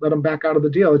and let them back out of the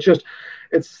deal.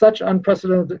 It's such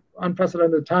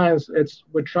unprecedented times.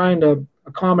 We're trying to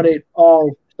accommodate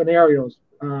all scenarios.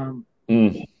 I've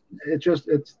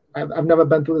never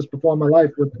been through this before in my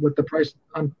life with the price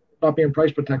not being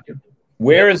price protected.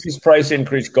 Where is this price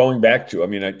increase going back to? I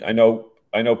mean, I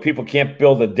know people can't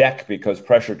build a deck because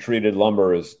pressure treated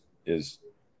lumber is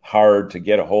hard to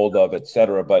get a hold of, et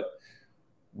cetera. But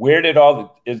where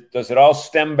does it all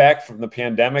stem back from the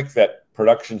pandemic that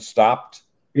production stopped?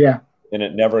 Yeah. And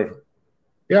it never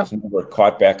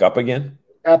caught back up again?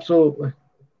 Absolutely.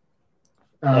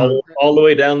 All the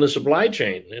way down the supply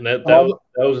chain. And that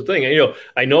was the thing. You know,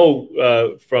 I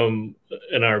know from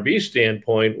an RV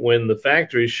standpoint, when the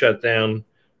factories shut down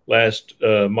last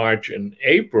March and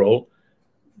April,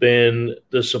 then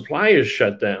the suppliers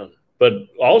shut down. But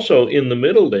also in the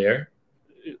middle there,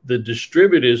 the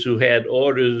distributors who had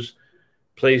orders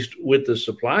placed with the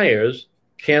suppliers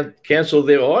can't cancel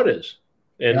their orders.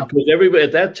 And because everybody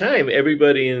at that time,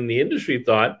 everybody in the industry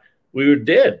thought we were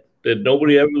dead, that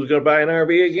nobody ever was going to buy an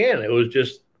RV again. It was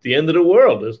just the end of the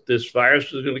world. This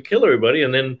virus was going to kill everybody.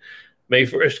 And then May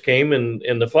 1st came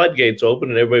and the floodgates opened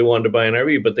and everybody wanted to buy an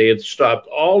RV, but they had stopped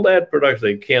all that production.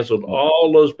 They canceled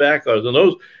all those back orders.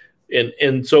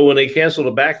 And so when they canceled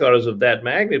the back orders of that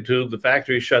magnitude, the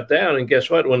factory shut down. And guess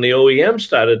what? When the OEM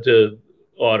started to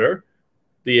order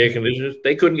the air conditioners,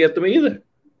 they couldn't get them either.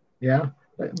 Yeah.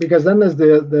 Because then there's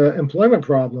the employment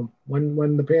problem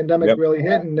when the pandemic really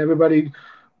hit and everybody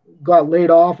got laid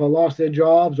off or lost their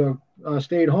jobs or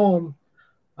stayed home.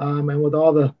 And with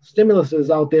all the stimuluses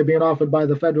out there being offered by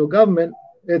the federal government,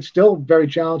 it's still very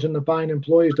challenging to find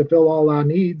employees to fill all our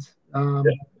needs.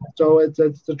 So it's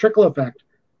a trickle effect.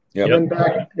 Yep. And then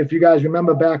back, if you guys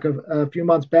remember back a few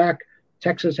months back,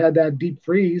 Texas had that deep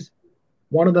freeze.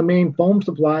 One of the main foam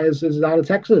suppliers is out of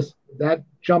Texas. That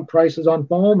jumped prices on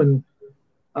foam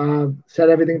and set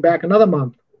everything back another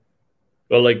month.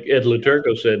 Well, like Ed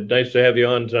Laturco said, nice to have you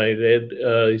on tonight,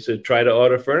 Ed. He said, try to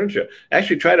order furniture.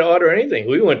 Actually, try to order anything.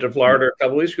 We went to Florida a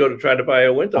couple weeks ago to try to buy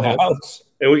a winter house.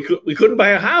 And we couldn't buy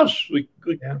a house. We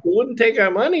wouldn't take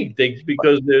our money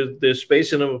because they're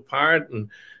spacing them apart. And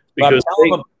because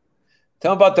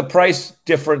tell them about the price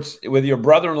difference with your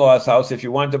brother-in-law's house. If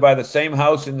you wanted to buy the same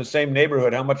house in the same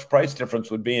neighborhood, how much price difference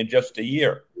would be in just a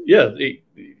year? Yeah,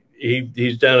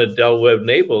 he's down at Del Webb,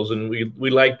 Naples, and we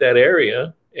like that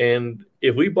area. And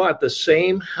if we bought the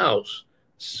same house,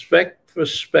 spec for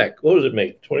spec, what does it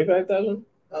make? $25,000?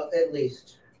 At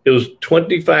least. It was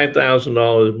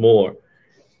 $25,000 more,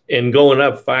 and going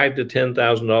up $5,000 to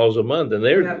 $10,000 a month. And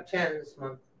they're up 10 this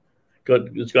month.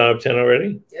 It's gone up 10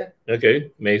 already. Yeah.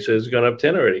 Okay. May says it's gone up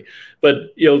 10 already,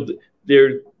 but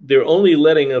they're only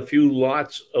letting a few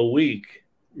lots a week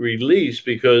release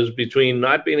because between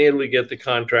not being able to get the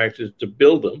contractors to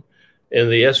build them and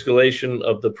the escalation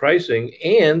of the pricing,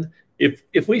 and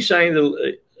if we signed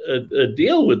a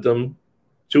deal with them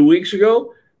 2 weeks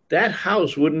ago, that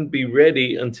house wouldn't be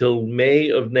ready until May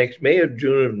or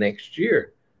June of next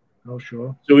year. Oh,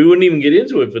 sure. So we wouldn't even get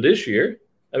into it for this year.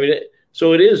 I mean,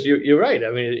 so it is. You're right.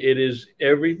 I mean, it is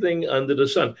everything under the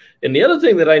sun. And the other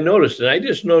thing that I noticed, and I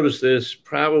just noticed this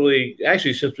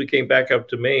actually since we came back up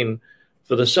to Maine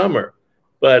for the summer,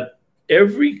 but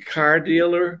every car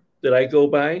dealer that I go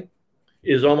by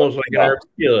is almost like an art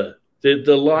dealer.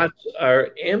 The lots are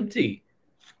empty.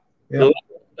 Yeah.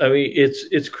 I mean,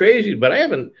 it's crazy, but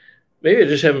maybe I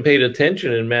just haven't paid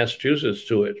attention in Massachusetts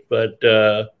to it. But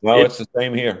no, it's the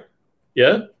same here.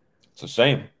 Yeah, it's the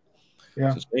same.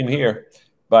 Yeah, it's the same here.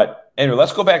 But anyway,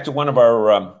 let's go back to one of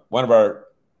our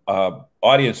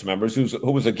audience members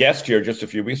who was a guest here just a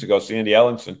few weeks ago, Sandy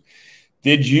Ellingson.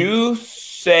 Did you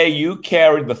say you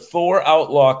carried the Thor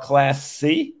Outlaw Class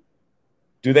C?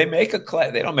 Do they make a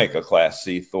class? They don't make a Class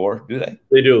C Thor, do they?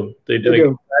 They do. They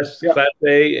do. Yep. Class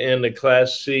A and the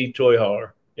Class C toy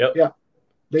hauler. Yep. Yeah.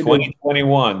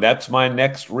 2021. That's my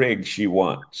next rig she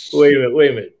wants. Wait a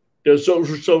minute.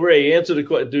 So Ray, answer the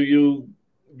question. Do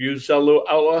you sell the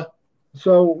Outlaw?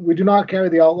 So we do not carry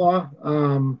the Outlaw.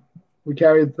 We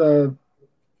carry the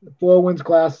Four Winds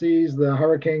Class Cs, the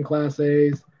Hurricane Class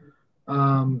As.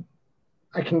 At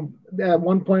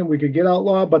one point we could get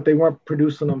Outlaw, but they weren't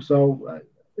producing them. So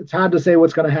it's hard to say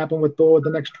what's going to happen with Thor the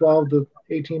next 12 to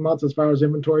 18 months as far as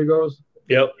inventory goes.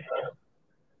 Yep.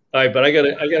 All right, but I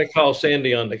gotta call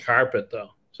Sandy on the carpet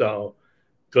though. So,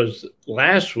 because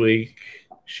last week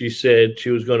she said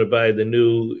she was going to buy the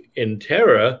new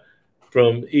Intera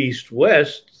from East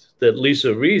West that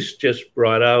Lisa Reese just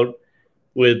brought out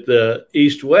with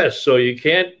East West. So you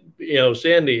can't,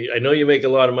 Sandy, I know you make a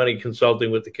lot of money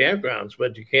consulting with the campgrounds,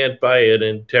 but you can't buy an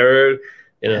Intera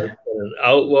and an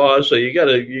Outlaw. So you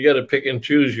gotta pick and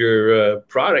choose your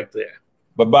product there.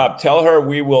 But Bob, tell her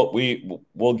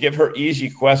we'll give her easy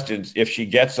questions if she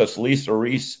gets us Lisa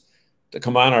Reese to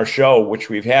come on our show, which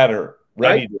we've had her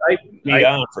ready to be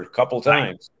on for a couple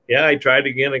times. Yeah, I tried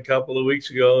again a couple of weeks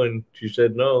ago, and she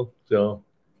said no. So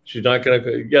she's not going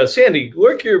to. Yeah, Sandy,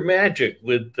 work your magic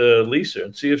with Lisa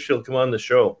and see if she'll come on the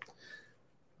show.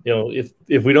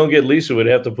 If we don't get Lisa, we'd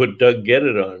have to put Doug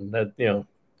Get-It on. That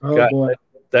Oh, God, boy.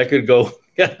 that could go.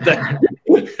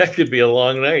 that could be a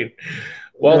long night.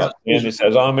 Well, Sandy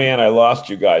says, "Oh man, I lost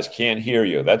you guys. Can't hear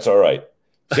you. That's all right."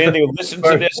 Sandy, listen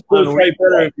to this. It was probably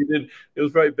better if you didn't. It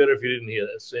was probably better if you didn't hear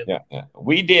that, Sandy. Yeah.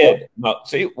 We did. Now,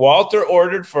 see, Walter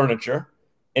ordered furniture,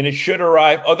 and it should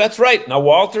arrive. Oh, that's right. Now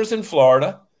Walter's in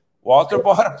Florida. Walter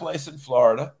bought a place in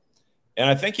Florida, and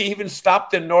I think he even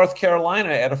stopped in North Carolina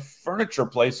at a furniture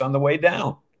place on the way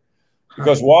down,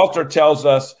 because Walter tells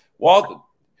us,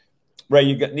 Ray,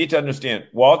 you need to understand,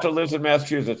 Walter lives in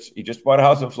Massachusetts. He just bought a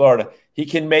house in Florida. He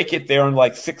can make it there in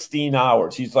like 16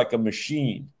 hours. He's like a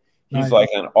machine. He's like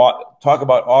talk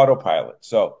about autopilot.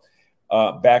 So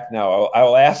back now,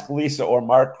 I'll ask Lisa, or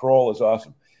Mark Kroll is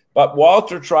awesome. But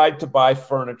Walter tried to buy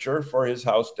furniture for his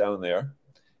house down there.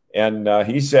 And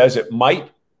he says it might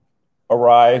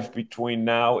arrive between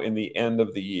now and the end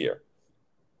of the year.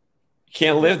 You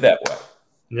can't live that way.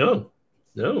 No.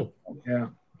 Yeah.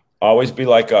 Always be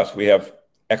like us. We have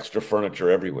extra furniture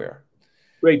everywhere.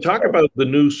 Ray, talk about the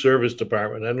new service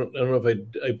department. I don't know if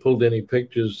I pulled any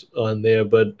pictures on there,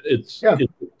 but it's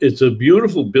a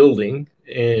beautiful building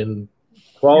and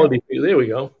quality. Yeah. There we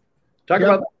go. Talk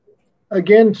about.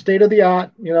 again, state of the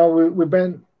art. You know,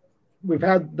 we've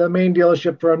had the main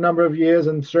dealership for a number of years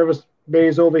and service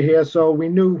bays over here, so we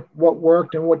knew what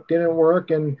worked and what didn't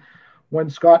work. And when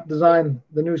Scott designed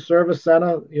the new service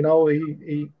center, you know,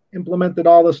 he implemented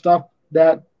all the stuff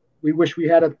that we wish we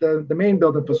had at the main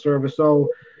building for service. So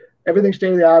everything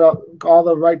state of the art, all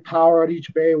the right power at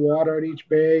each bay, water at each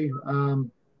bay,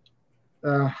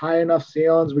 high enough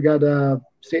ceilings. We got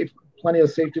plenty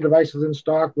of safety devices in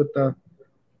stock with the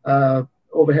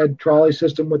overhead trolley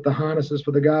system with the harnesses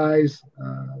for the guys.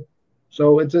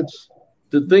 So it's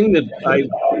the thing that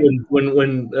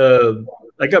when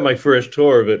I got my first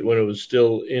tour of it when it was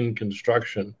still in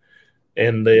construction,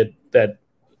 and that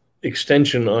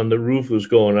extension on the roof was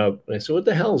going up, and I said, "What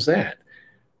the hell is that?"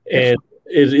 And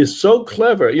it is so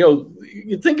clever. You know,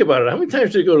 you think about it. How many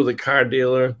times do you go to the car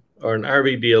dealer or an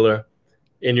RV dealer,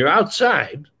 and you're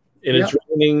outside, and it's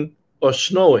raining or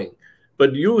snowing,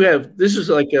 but this is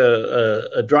like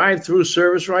a drive-through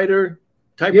service writer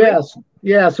type thing? Yes.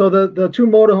 Yeah, so the two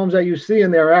motorhomes that you see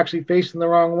in there are actually facing the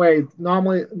wrong way.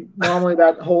 Normally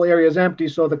that whole area is empty,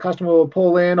 so the customer will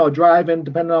pull in or drive in,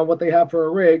 depending on what they have for a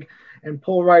rig, and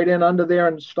pull right in under there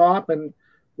and stop and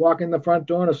walk in the front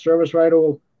door, and a service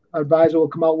advisor will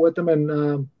come out with them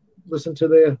and listen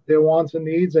to their wants and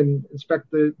needs and inspect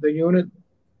the unit,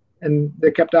 and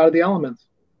they're kept out of the elements.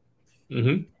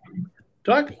 Mm-hmm.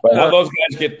 Talk. How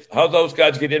those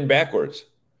guys get in backwards?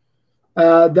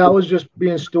 That was just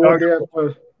being stored there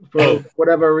for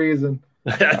whatever reason.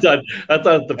 I thought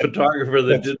the photographer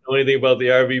that didn't know anything about the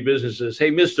RV business says,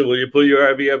 "Hey, mister, will you pull your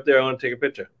RV up there? I want to take a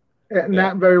picture." And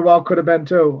that very well could have been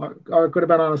too, or it could have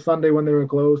been on a Sunday when they were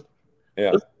closed.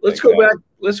 Yeah. Let's go back.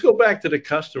 Let's go back to the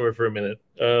customer for a minute.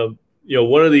 You know,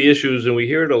 one of the issues, and we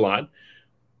hear it a lot,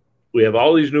 we have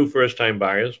all these new first-time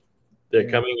buyers. They're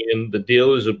coming in. The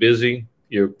dealers are busy.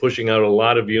 You're pushing out a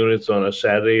lot of units on a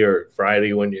Saturday or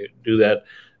Friday when you do that.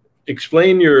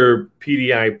 Explain your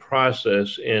PDI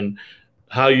process and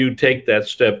how you take that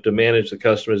step to manage the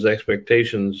customer's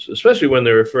expectations, especially when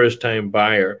they're a first-time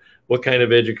buyer. What kind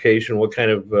of education, what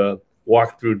kind of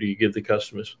walkthrough do you give the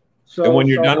customers? And when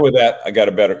you're done with that, I got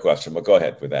a better question, but go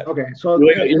ahead with that. Okay. So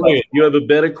you have a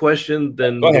better question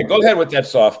than... Go ahead with that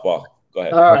softball. Go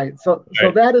ahead. All right. So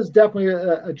that is definitely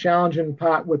a challenging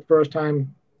part with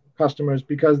first-time customers,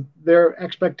 because their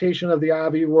expectation of the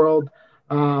RV world,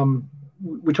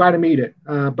 we try to meet it,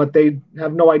 but they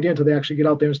have no idea until they actually get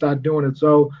out there and start doing it.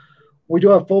 So we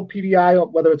do a full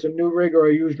PDI, whether it's a new rig or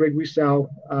a used rig we sell.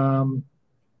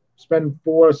 Spend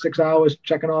 4 or 6 hours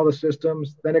checking all the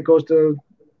systems. Then it goes to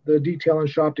the detailing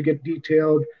shop to get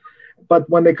detailed. But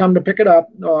when they come to pick it up,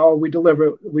 or we deliver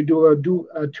it, we do a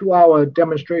 2-hour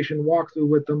demonstration walkthrough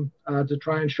with them to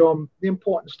try and show them the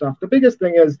important stuff. The biggest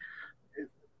thing is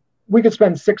we could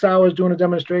spend 6 hours doing a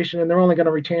demonstration and they're only going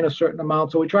to retain a certain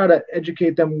amount. So we try to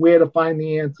educate them where to find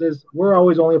the answers. We're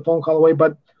always only a phone call away.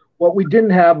 But what we didn't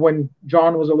have when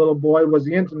John was a little boy was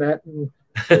the internet. And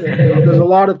there's a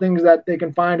lot of things that they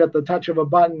can find at the touch of a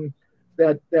button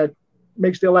that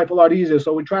makes their life a lot easier.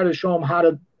 So we try to show them how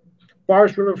to.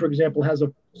 Forest River, for example, has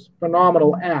a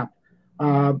phenomenal app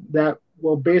that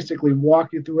will basically walk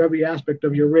you through every aspect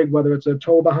of your rig, whether it's a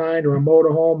tow behind or a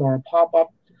motorhome or a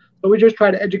pop-up. So we just try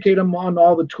to educate them on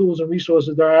all the tools and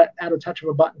resources that are at a touch of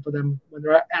a button for them when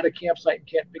they're at a campsite and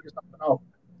can't figure something out.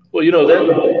 Well, you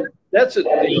know, that's it.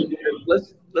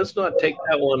 Let's not take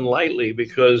that one lightly,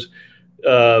 because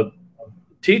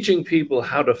teaching people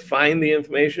how to find the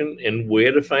information and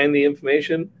where to find the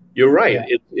information, you're right.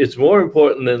 Yeah. It's more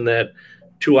important than that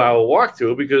 2-hour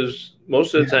walkthrough, because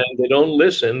most of the time they don't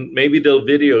listen. Maybe they'll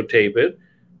videotape it,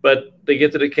 but they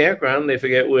get to the campground and they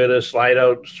forget where to slide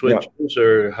out switches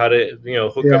or how to,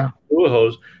 hook up to a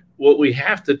hose. What we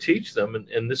have to teach them,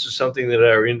 and this is something that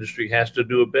our industry has to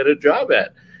do a better job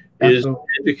at, is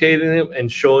educating them and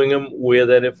showing them where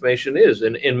that information is.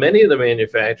 And in many of the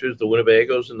manufacturers, the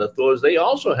Winnebagos and the Thors, they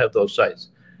also have those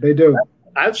sites. They do.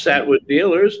 I've sat with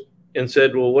dealers and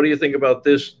said, well, what do you think about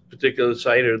this particular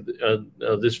site or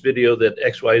this video that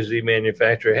XYZ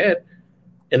manufacturer had?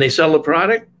 And they sell the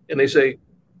product and they say,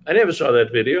 I never saw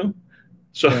that video.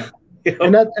 So,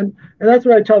 and that's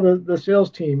what I tell the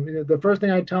sales team. The first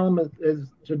thing I tell them is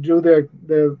to do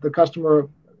the customer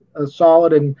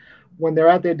solid. And when they're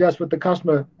at their desk with the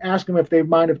customer, ask them if they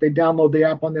mind if they download the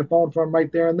app on their phone for them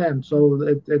right there and then. So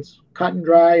it's cut and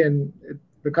dry, and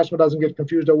the customer doesn't get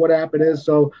confused at what app it is.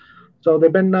 So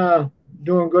they've been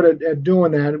doing good at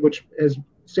doing that, which has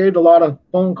saved a lot of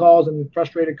phone calls and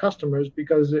frustrated customers,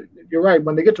 because you're right.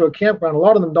 When they get to a campground, a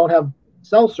lot of them don't have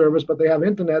cell service, but they have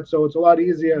internet. So it's a lot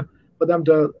easier for them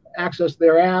to access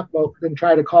their app than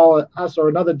try to call us or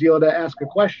another dealer to ask a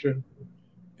question.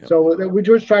 So we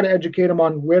just try to educate them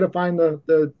on where to find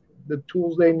the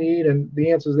tools they need and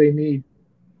the answers they need.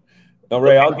 Now,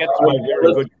 Ray, I'll get to my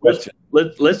very good question.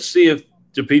 Let's see if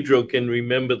DePietro can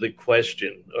remember the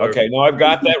question. Okay, no, I've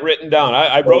got that written down.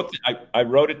 I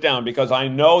wrote it down because I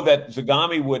know that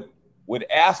Zagami would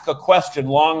ask a question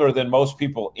longer than most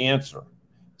people answer.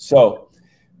 So,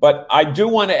 but I do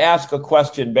want to ask a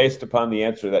question based upon the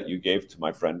answer that you gave to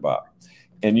my friend Bob.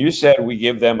 And you said we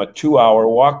give them a 2-hour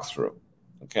walkthrough.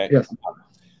 Okay. Yes.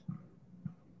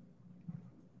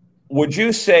 Would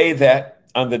you say that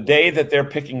on the day that they're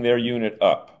picking their unit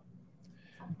up,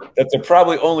 that they're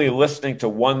probably only listening to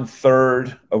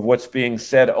 1/3 of what's being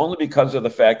said, only because of the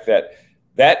fact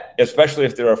that especially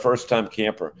if they're a first-time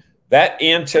camper, that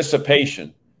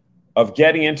anticipation of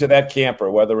getting into that camper,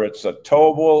 whether it's a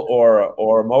towable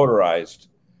or motorized,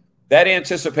 that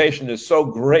anticipation is so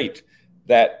great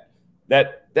that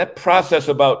process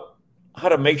about how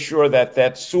to make sure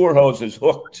that sewer hose is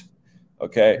hooked,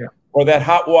 okay, or that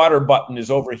hot water button is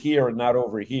over here and not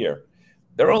over here,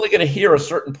 they're only going to hear a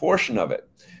certain portion of it.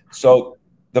 So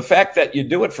the fact that you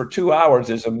do it for 2 hours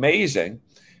is amazing,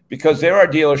 because there are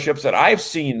dealerships that I've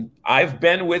seen. I've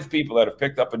been with people that have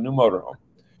picked up a new motorhome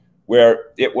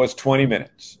where it was 20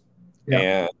 minutes. Yeah.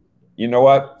 And you know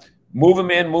what? Move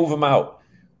them in, move them out.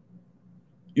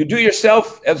 You do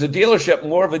yourself as a dealership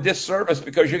more of a disservice,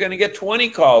 because you're going to get 20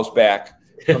 calls back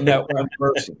from that one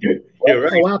person. You're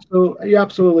right. Oh, absolutely. You're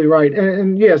absolutely right.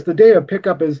 And yes, the day of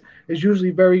pickup is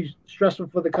usually very stressful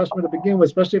for the customer to begin with,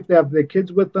 especially if they have their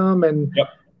kids with them and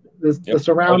the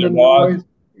surrounding noise.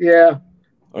 Yeah.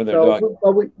 Or their dog.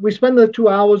 But we spend the 2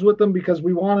 hours with them because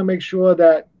we want to make sure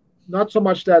that, not so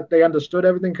much that they understood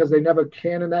everything, because they never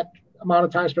can in that amount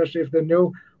of time, especially if they're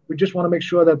new. We just want to make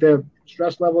sure that their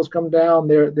stress levels come down,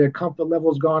 their comfort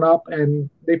levels gone up, and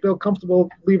they feel comfortable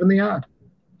leaving the yard.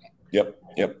 Yep.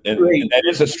 And that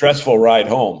is a stressful ride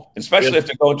home, especially if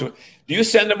they're going to. Do you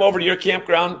send them over to your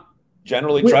campground?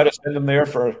 Generally, try to send them there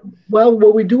for. Well,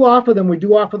 what we do offer them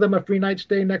a free night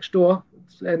stay next door,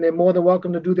 and they're more than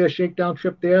welcome to do their shakedown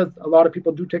trip there. A lot of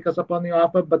people do take us up on the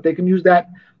offer, but they can use that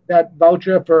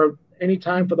voucher for any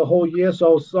time for the whole year.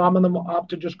 So some of them opt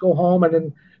to just go home, and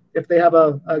then if they have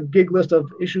a gig list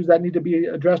of issues that need to be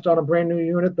addressed on a brand new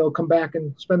unit, they'll come back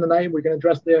and spend the night. We can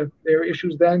address their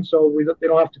issues then, so they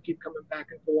don't have to keep coming back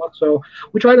and forth. So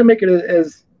we try to make it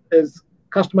as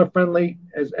customer friendly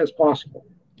as possible.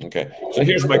 Okay, so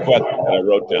here's my question that I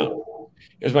wrote down.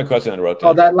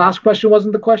 Oh, that last question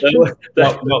wasn't the question? No,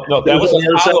 that was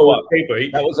a follow-up.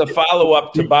 That was a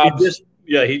follow-up to Bob's.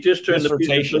 He just turned the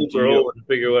piece of paper over to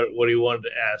figure out what he wanted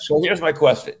to ask. So here's my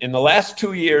question. In the last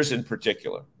 2 years in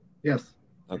particular. Yes.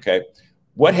 Okay.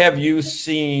 What have you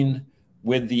seen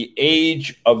with the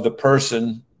age of the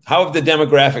person? How have the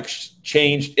demographics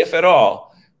changed, if at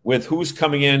all, with who's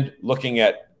coming in looking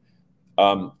at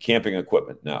camping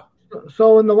equipment now?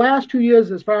 So in the last 2 years,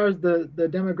 as far as the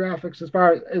demographics, as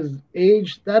far as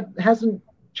age, that hasn't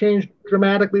changed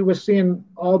dramatically. We're seeing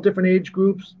all different age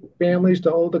groups, families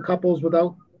to older couples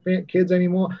without kids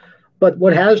anymore. But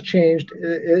what has changed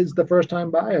is the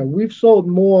first-time buyer. We've sold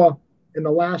more in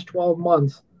the last 12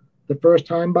 months, the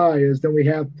first-time buyers, than we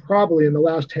have probably in the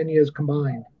last 10 years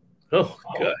combined. Oh,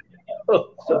 God.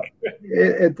 So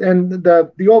and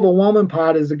the overwhelming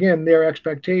part is, again, their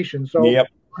expectations. So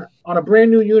on a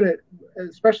brand new unit,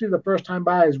 especially the first-time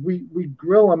buyers, we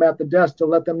grill them at the desk to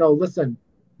let them know, listen,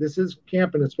 this is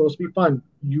camping. It's supposed to be fun.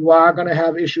 You are going to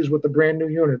have issues with the brand new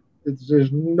unit.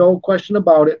 There's no question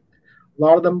about it. A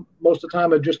lot of them, most of the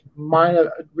time, are just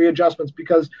minor readjustments,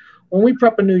 because when we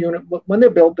prep a new unit, when they're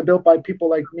built by people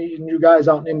like me and you guys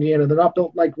out in Indiana. They're not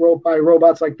built by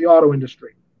robots like the auto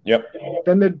industry. Yep.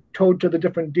 Then they're towed to the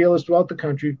different dealers throughout the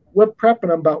country. We're prepping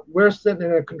them, but we're sitting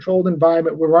in a controlled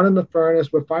environment. We're running the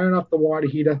furnace. We're firing off the water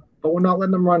heater, but we're not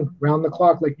letting them run round the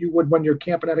clock like you would when you're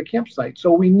camping at a campsite.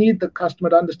 So we need the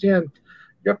customer to understand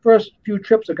your first few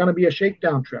trips are going to be a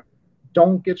shakedown trip.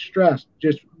 Don't get stressed.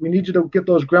 We need you to get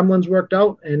those gremlins worked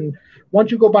out. And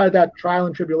once you go by that trial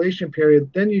and tribulation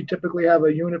period, then you typically have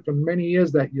a unit for many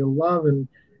years that you love.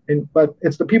 But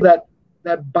it's the people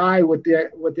that buy with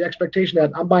the expectation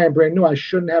that I'm buying brand new, I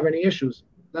shouldn't have any issues.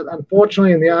 That,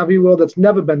 unfortunately, in the RV world, that's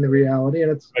never been the reality,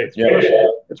 and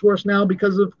it's worse now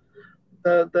because of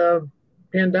the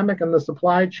pandemic and the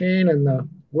supply chain and the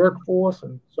workforce.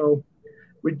 And so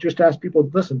we just ask people,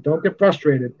 listen, don't get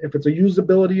frustrated. If it's a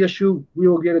usability issue, we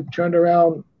will get it turned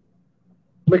around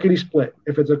lickety split.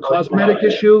 If it's a cosmetic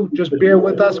issue, just bear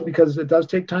with us, because it does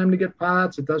take time to get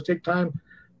parts. It does take time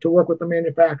to work with the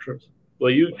manufacturers.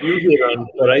 Well, you hit on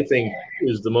what I think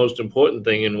is the most important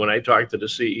thing. And when I talk to the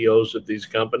CEOs of these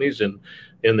companies and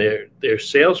their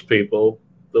salespeople,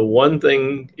 the one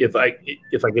thing, if I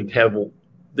could have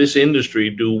this industry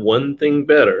do one thing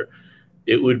better,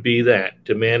 it would be that,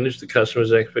 to manage the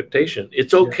customer's expectation.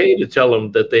 It's okay to tell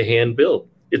them that they hand build.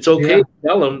 It's okay to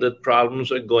tell them that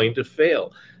problems are going to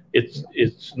fail.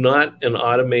 It's not an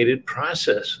automated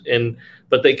process,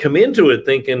 but they come into it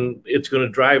thinking it's going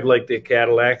to drive like their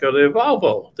Cadillac or their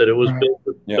Volvo, that it was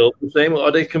built the same,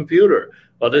 or their computer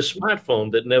or their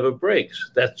smartphone that never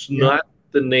breaks. That's not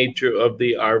the nature of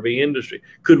the RV industry.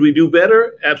 Could we do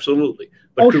better? Absolutely.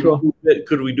 But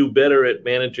could we do better at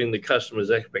managing the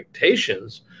customer's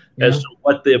expectations as to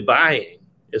what they're buying,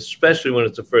 especially when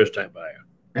it's a first-time buyer?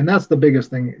 And that's the biggest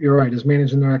thing. You're right, is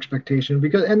managing their expectation,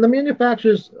 and the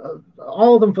manufacturers,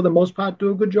 all of them for the most part,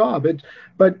 do a good job.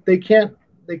 But they can't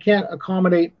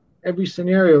accommodate every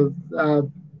scenario.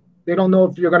 They don't know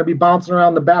if you're going to be bouncing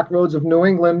around the back roads of New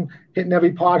England, hitting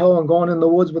every pothole and going in the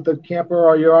woods with the camper,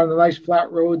 or you're on the nice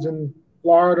flat roads in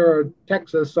Florida or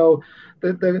Texas. So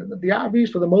the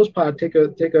RVs for the most part take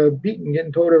a beating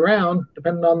getting towed around,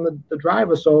 depending on the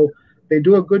driver. So they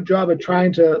do a good job at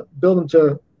trying to build them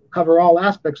to cover all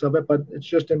aspects of it, but it's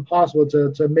just impossible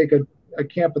to make a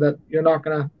camper that you're not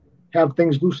going to have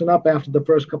things loosen up after the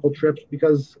first couple trips,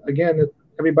 because again,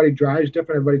 everybody drives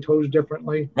different, everybody tows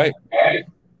differently. Right.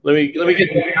 Let me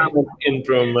get a comment in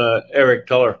from Eric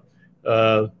Tuller,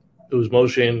 who's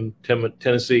mostly in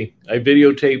Tennessee. I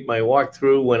videotaped my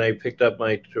walkthrough when I picked up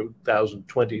my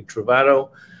 2020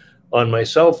 Travato on my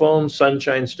cell phone.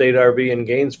 Sunshine State RV in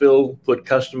Gainesville put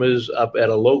customers up at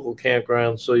a local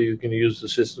campground so you can use the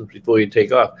systems before you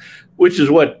take off, which is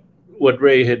what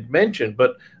Ray had mentioned.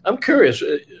 But I'm curious,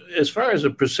 as far as a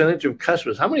percentage of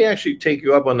customers, how many actually take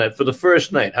you up on that for the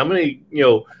first night? How many,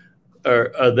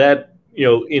 are that,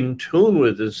 in tune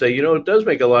with it, say, it does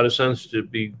make a lot of sense to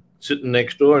be sitting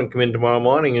next door and come in tomorrow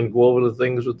morning and go over the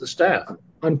things with the staff?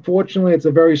 Unfortunately, it's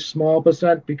a very small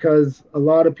percent, because a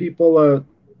lot of people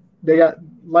they got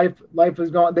life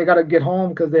is gone. They got to get home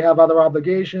because they have other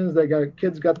obligations. They got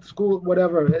kids, got school,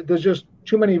 whatever. There's just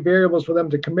too many variables for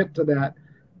them to commit to that.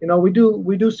 We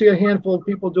do see a handful of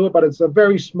people do it, but it's a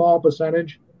very small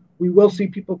percentage. We will see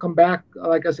people come back,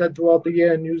 like I said, throughout the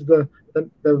year and use the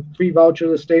free voucher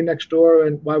to stay next door,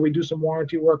 and while we do some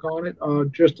warranty work on it,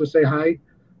 just to say hi.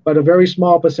 But a very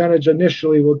small percentage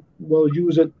initially will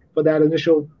use it for that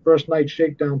initial first night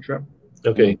shakedown trip.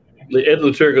 Okay. Ed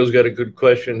Laturgo's got a good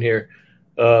question here.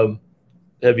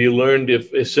 Have you learned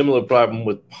if a similar problem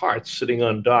with parts sitting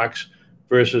on docks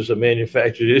versus a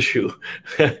manufactured issue?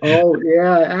 Oh,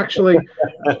 yeah, actually.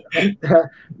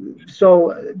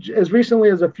 So as recently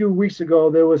as a few weeks ago,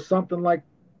 there was something like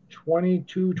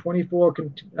 22, 24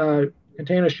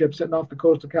 container ships sitting off the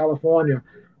coast of California.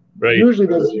 Right. Usually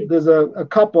there's a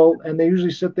couple, and they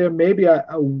usually sit there maybe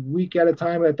a week at a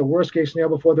time at the worst case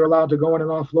scenario before they're allowed to go in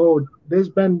and offload. There's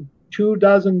been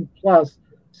 24 plus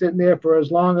sitting there for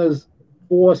as long as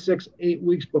 4, 6, 8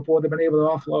 weeks before they've been able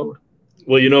to offload.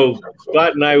 Well,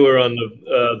 Scott and I were on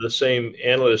the same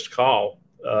analyst call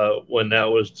when that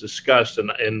was discussed,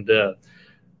 and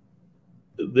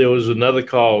there was another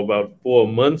call about 4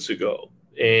 months ago,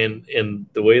 and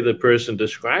the way the person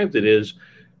described it is,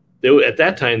 at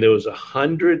that time there was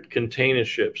 100 container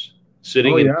ships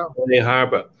sitting in the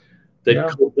harbor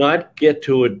that could not get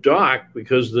to a dock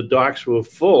because the docks were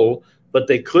full, but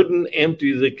they couldn't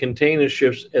empty the container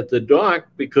ships at the dock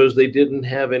because they didn't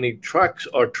have any trucks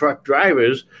or truck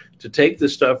drivers to take the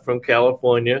stuff from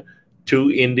California to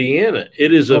Indiana.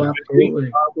 It is a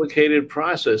very complicated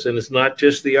process, and it's not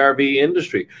just the RV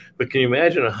industry. But can you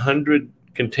imagine 100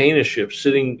 container ships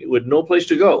sitting with no place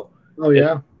to go? Oh,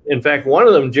 yeah. And in fact, one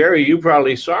of them, Jerry, you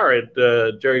probably saw it.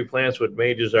 Jerry Plants with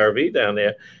Major's RV down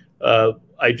there.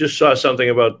 I just saw something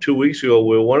about 2 weeks ago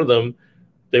where one of them,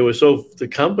 the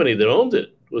company that owned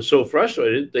it was so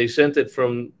frustrated, they sent it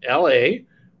from LA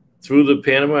through the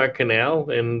Panama Canal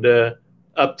and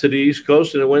up to the East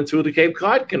Coast, and it went through the Cape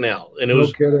Cod Canal. And it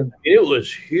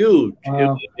was huge.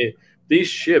 Wow. These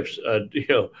ships are,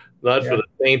 not for the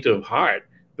faint of heart.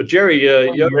 But Jerry,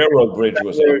 your railroad bridge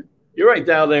was there. You're right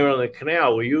down there on the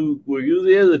canal. Were you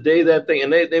there the day that thing?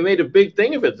 And they made a big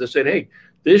thing of it. They said, hey,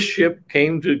 this ship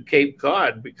came to Cape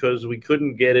Cod because we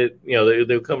couldn't get it. They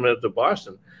were coming up to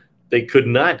Boston. They could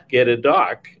not get a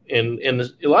dock. And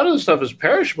a lot of the stuff is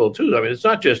perishable, too. I mean, it's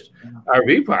not just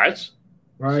RV parts.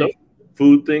 Right. Some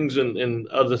food things and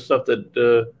other stuff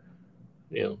that,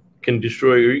 can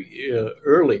destroy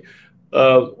early.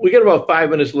 We got about 5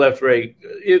 minutes left, Ray.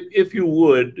 If you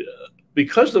would,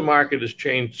 because the market has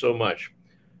changed so much,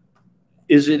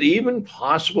 is it even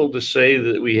possible to say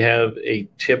that we have a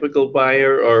typical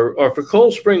buyer, or for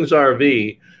Cold Springs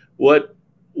RV, what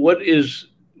is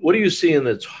what are you seeing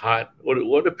that's hot?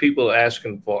 What are people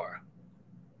asking for?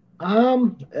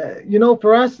 You know,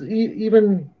 for us,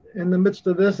 even in the midst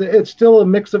of this, it's still a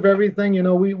mix of everything. You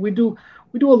know, we do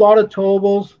a lot of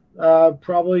towables,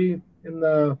 probably in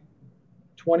the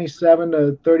 27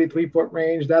 to 33 foot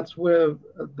range. That's where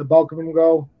the bulk of them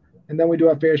go. And then we do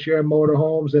our fair share of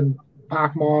motorhomes and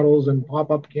park models and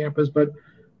pop-up campers. But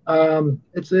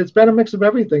it's been a mix of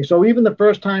everything. So even the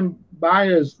first-time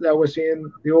buyers that we're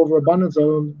seeing, the overabundance of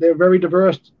them, they're very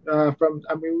diverse.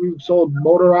 We've sold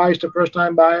motorized to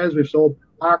first-time buyers. We've sold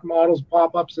park models,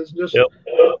 pop-ups. It's just,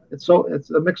 it's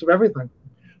a mix of everything.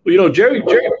 Well, you know, Jerry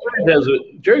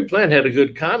Plant had a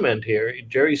good comment here.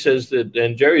 Jerry says that,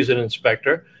 and Jerry's an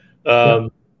inspector,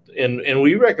 and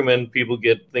we recommend people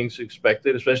get things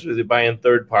inspected, especially if they buy in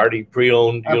third-party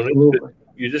pre-owned units.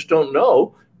 You just don't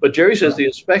know. But Jerry says the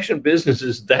inspection business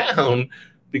is down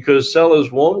because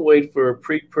sellers won't wait for a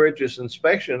pre-purchase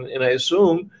inspection, and I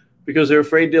assume because they're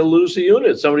afraid they'll lose the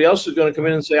unit. Somebody else is going to come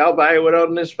in and say, "I'll buy it without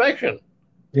an inspection."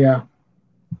 Yeah.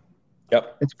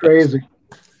 Yep. It's crazy.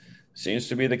 Seems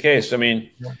to be the case. I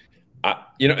mean,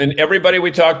 you know, and everybody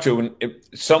we talk to, and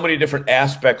so many different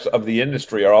aspects of the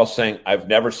industry are all saying, "I've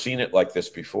never seen it like this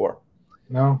before."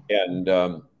 No. And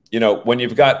you know, when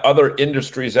you've got other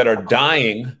industries that are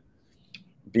dying,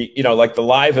 you know, like the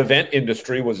live event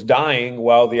industry was dying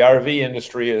while the RV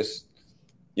industry is,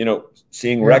 you know,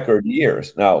 seeing record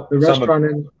years. Now, the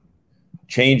restaurant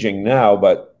changing now,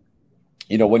 but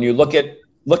you know, when you look at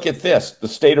this, the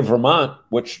state of Vermont,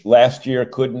 which last year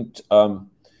couldn't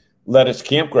let its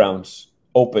campgrounds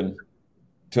open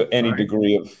to any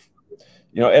degree of,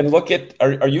 you know, and look at,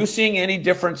 are you seeing any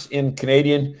difference in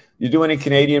Canadian? You do any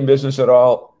Canadian business at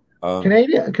all?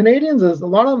 Canadians, is a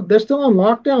lot of, they're still on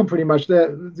lockdown pretty much.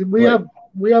 We have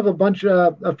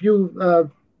a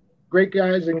few great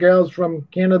guys and gals from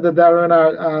Canada that are in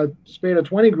our Spade of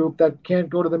 20 group that can't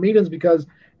go to the meetings because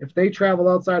if they travel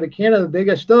outside of Canada,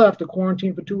 they still have to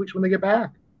quarantine for 2 weeks when they get back.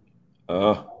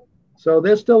 So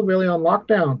they're still really on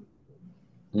lockdown.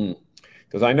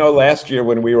 Because I know last year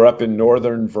when we were up in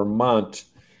northern Vermont,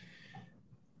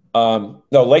 no,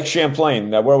 Lake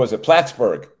Champlain, where was it?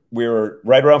 Plattsburgh. We were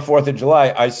right around 4th of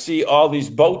July. I see all these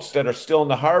boats that are still in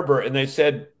the harbor, and they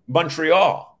said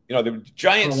Montreal. You know, the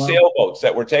giant sailboats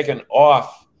that were taken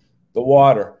off the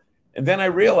water. And then I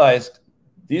realized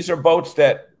these are boats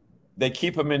that they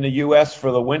keep them in the U.S.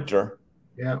 for the winter,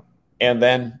 and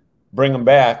then bring them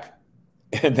back,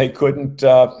 and they couldn't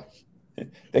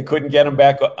get them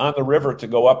back on the river to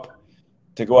go up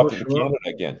to Canada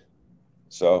again.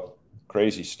 So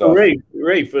crazy stuff.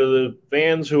 Ray, for the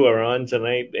fans who are on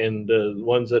tonight and the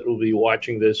ones that will be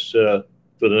watching this for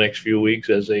the next few weeks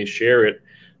as they share it,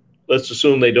 let's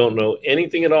assume they don't know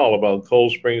anything at all about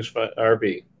Cold Springs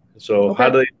RV. So how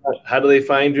do they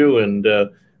find you, and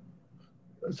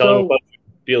tell them about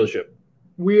the dealership?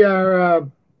 We are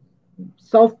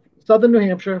southern New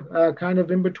Hampshire, kind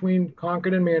of in between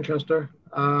Concord and Manchester,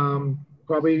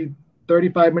 probably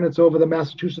 35 minutes over the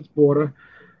Massachusetts border,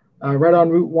 right on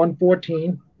Route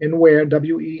 114 in Weare,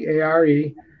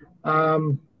 W-E-A-R-E.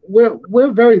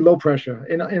 We're very low pressure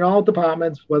in all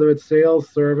departments, whether it's sales,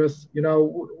 service. You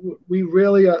know, we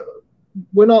really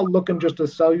we're not looking just to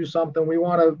sell you something. We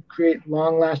want to create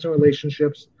long-lasting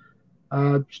relationships.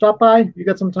 Stop by. You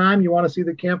got some time. You want to see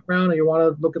the campground, or you want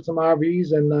to look at some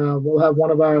RVs, and we'll have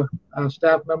one of our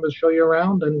staff members show you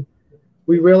around. And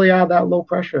we really are that low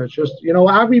pressure. It's just, you know,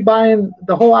 RV buying,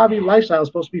 the whole RV lifestyle is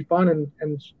supposed to be fun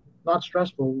and not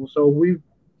stressful. So we've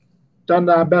done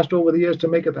our best over the years to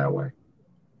make it that way.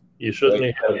 You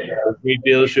certainly have great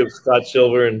dealerships, Scott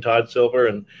Silver and Todd Silver,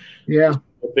 and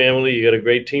family. You got a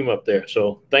great team up there.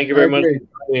 So thank you very much for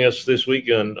joining us this week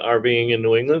on RVing in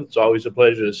New England. It's always a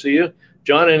pleasure to see you.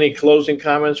 John, any closing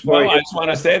comments for you? I just want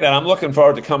to say that I'm looking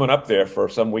forward to coming up there for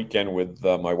some weekend with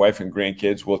my wife and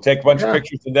grandkids. We'll take a bunch of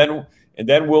pictures, and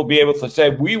then we'll be able to say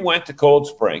we went to Cold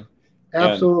Spring.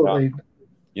 Absolutely. And,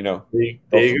 you know,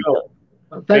 there you go.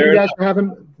 Thank you guys for having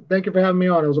me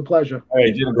on. It was a pleasure. All right,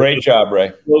 you did a great job,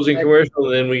 Ray. Closing commercial,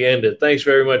 and then we end it. Thanks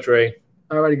very much, Ray.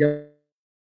 All righty, guys.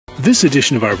 This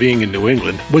edition of RVing in New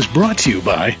England was brought to you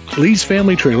by Lee's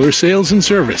Family Trailer Sales and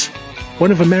Service,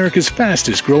 one of America's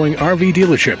fastest growing RV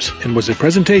dealerships, and was a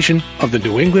presentation of the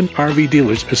New England RV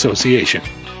Dealers Association.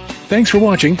 Thanks for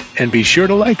watching, and be sure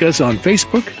to like us on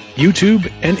Facebook, YouTube,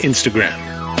 and Instagram.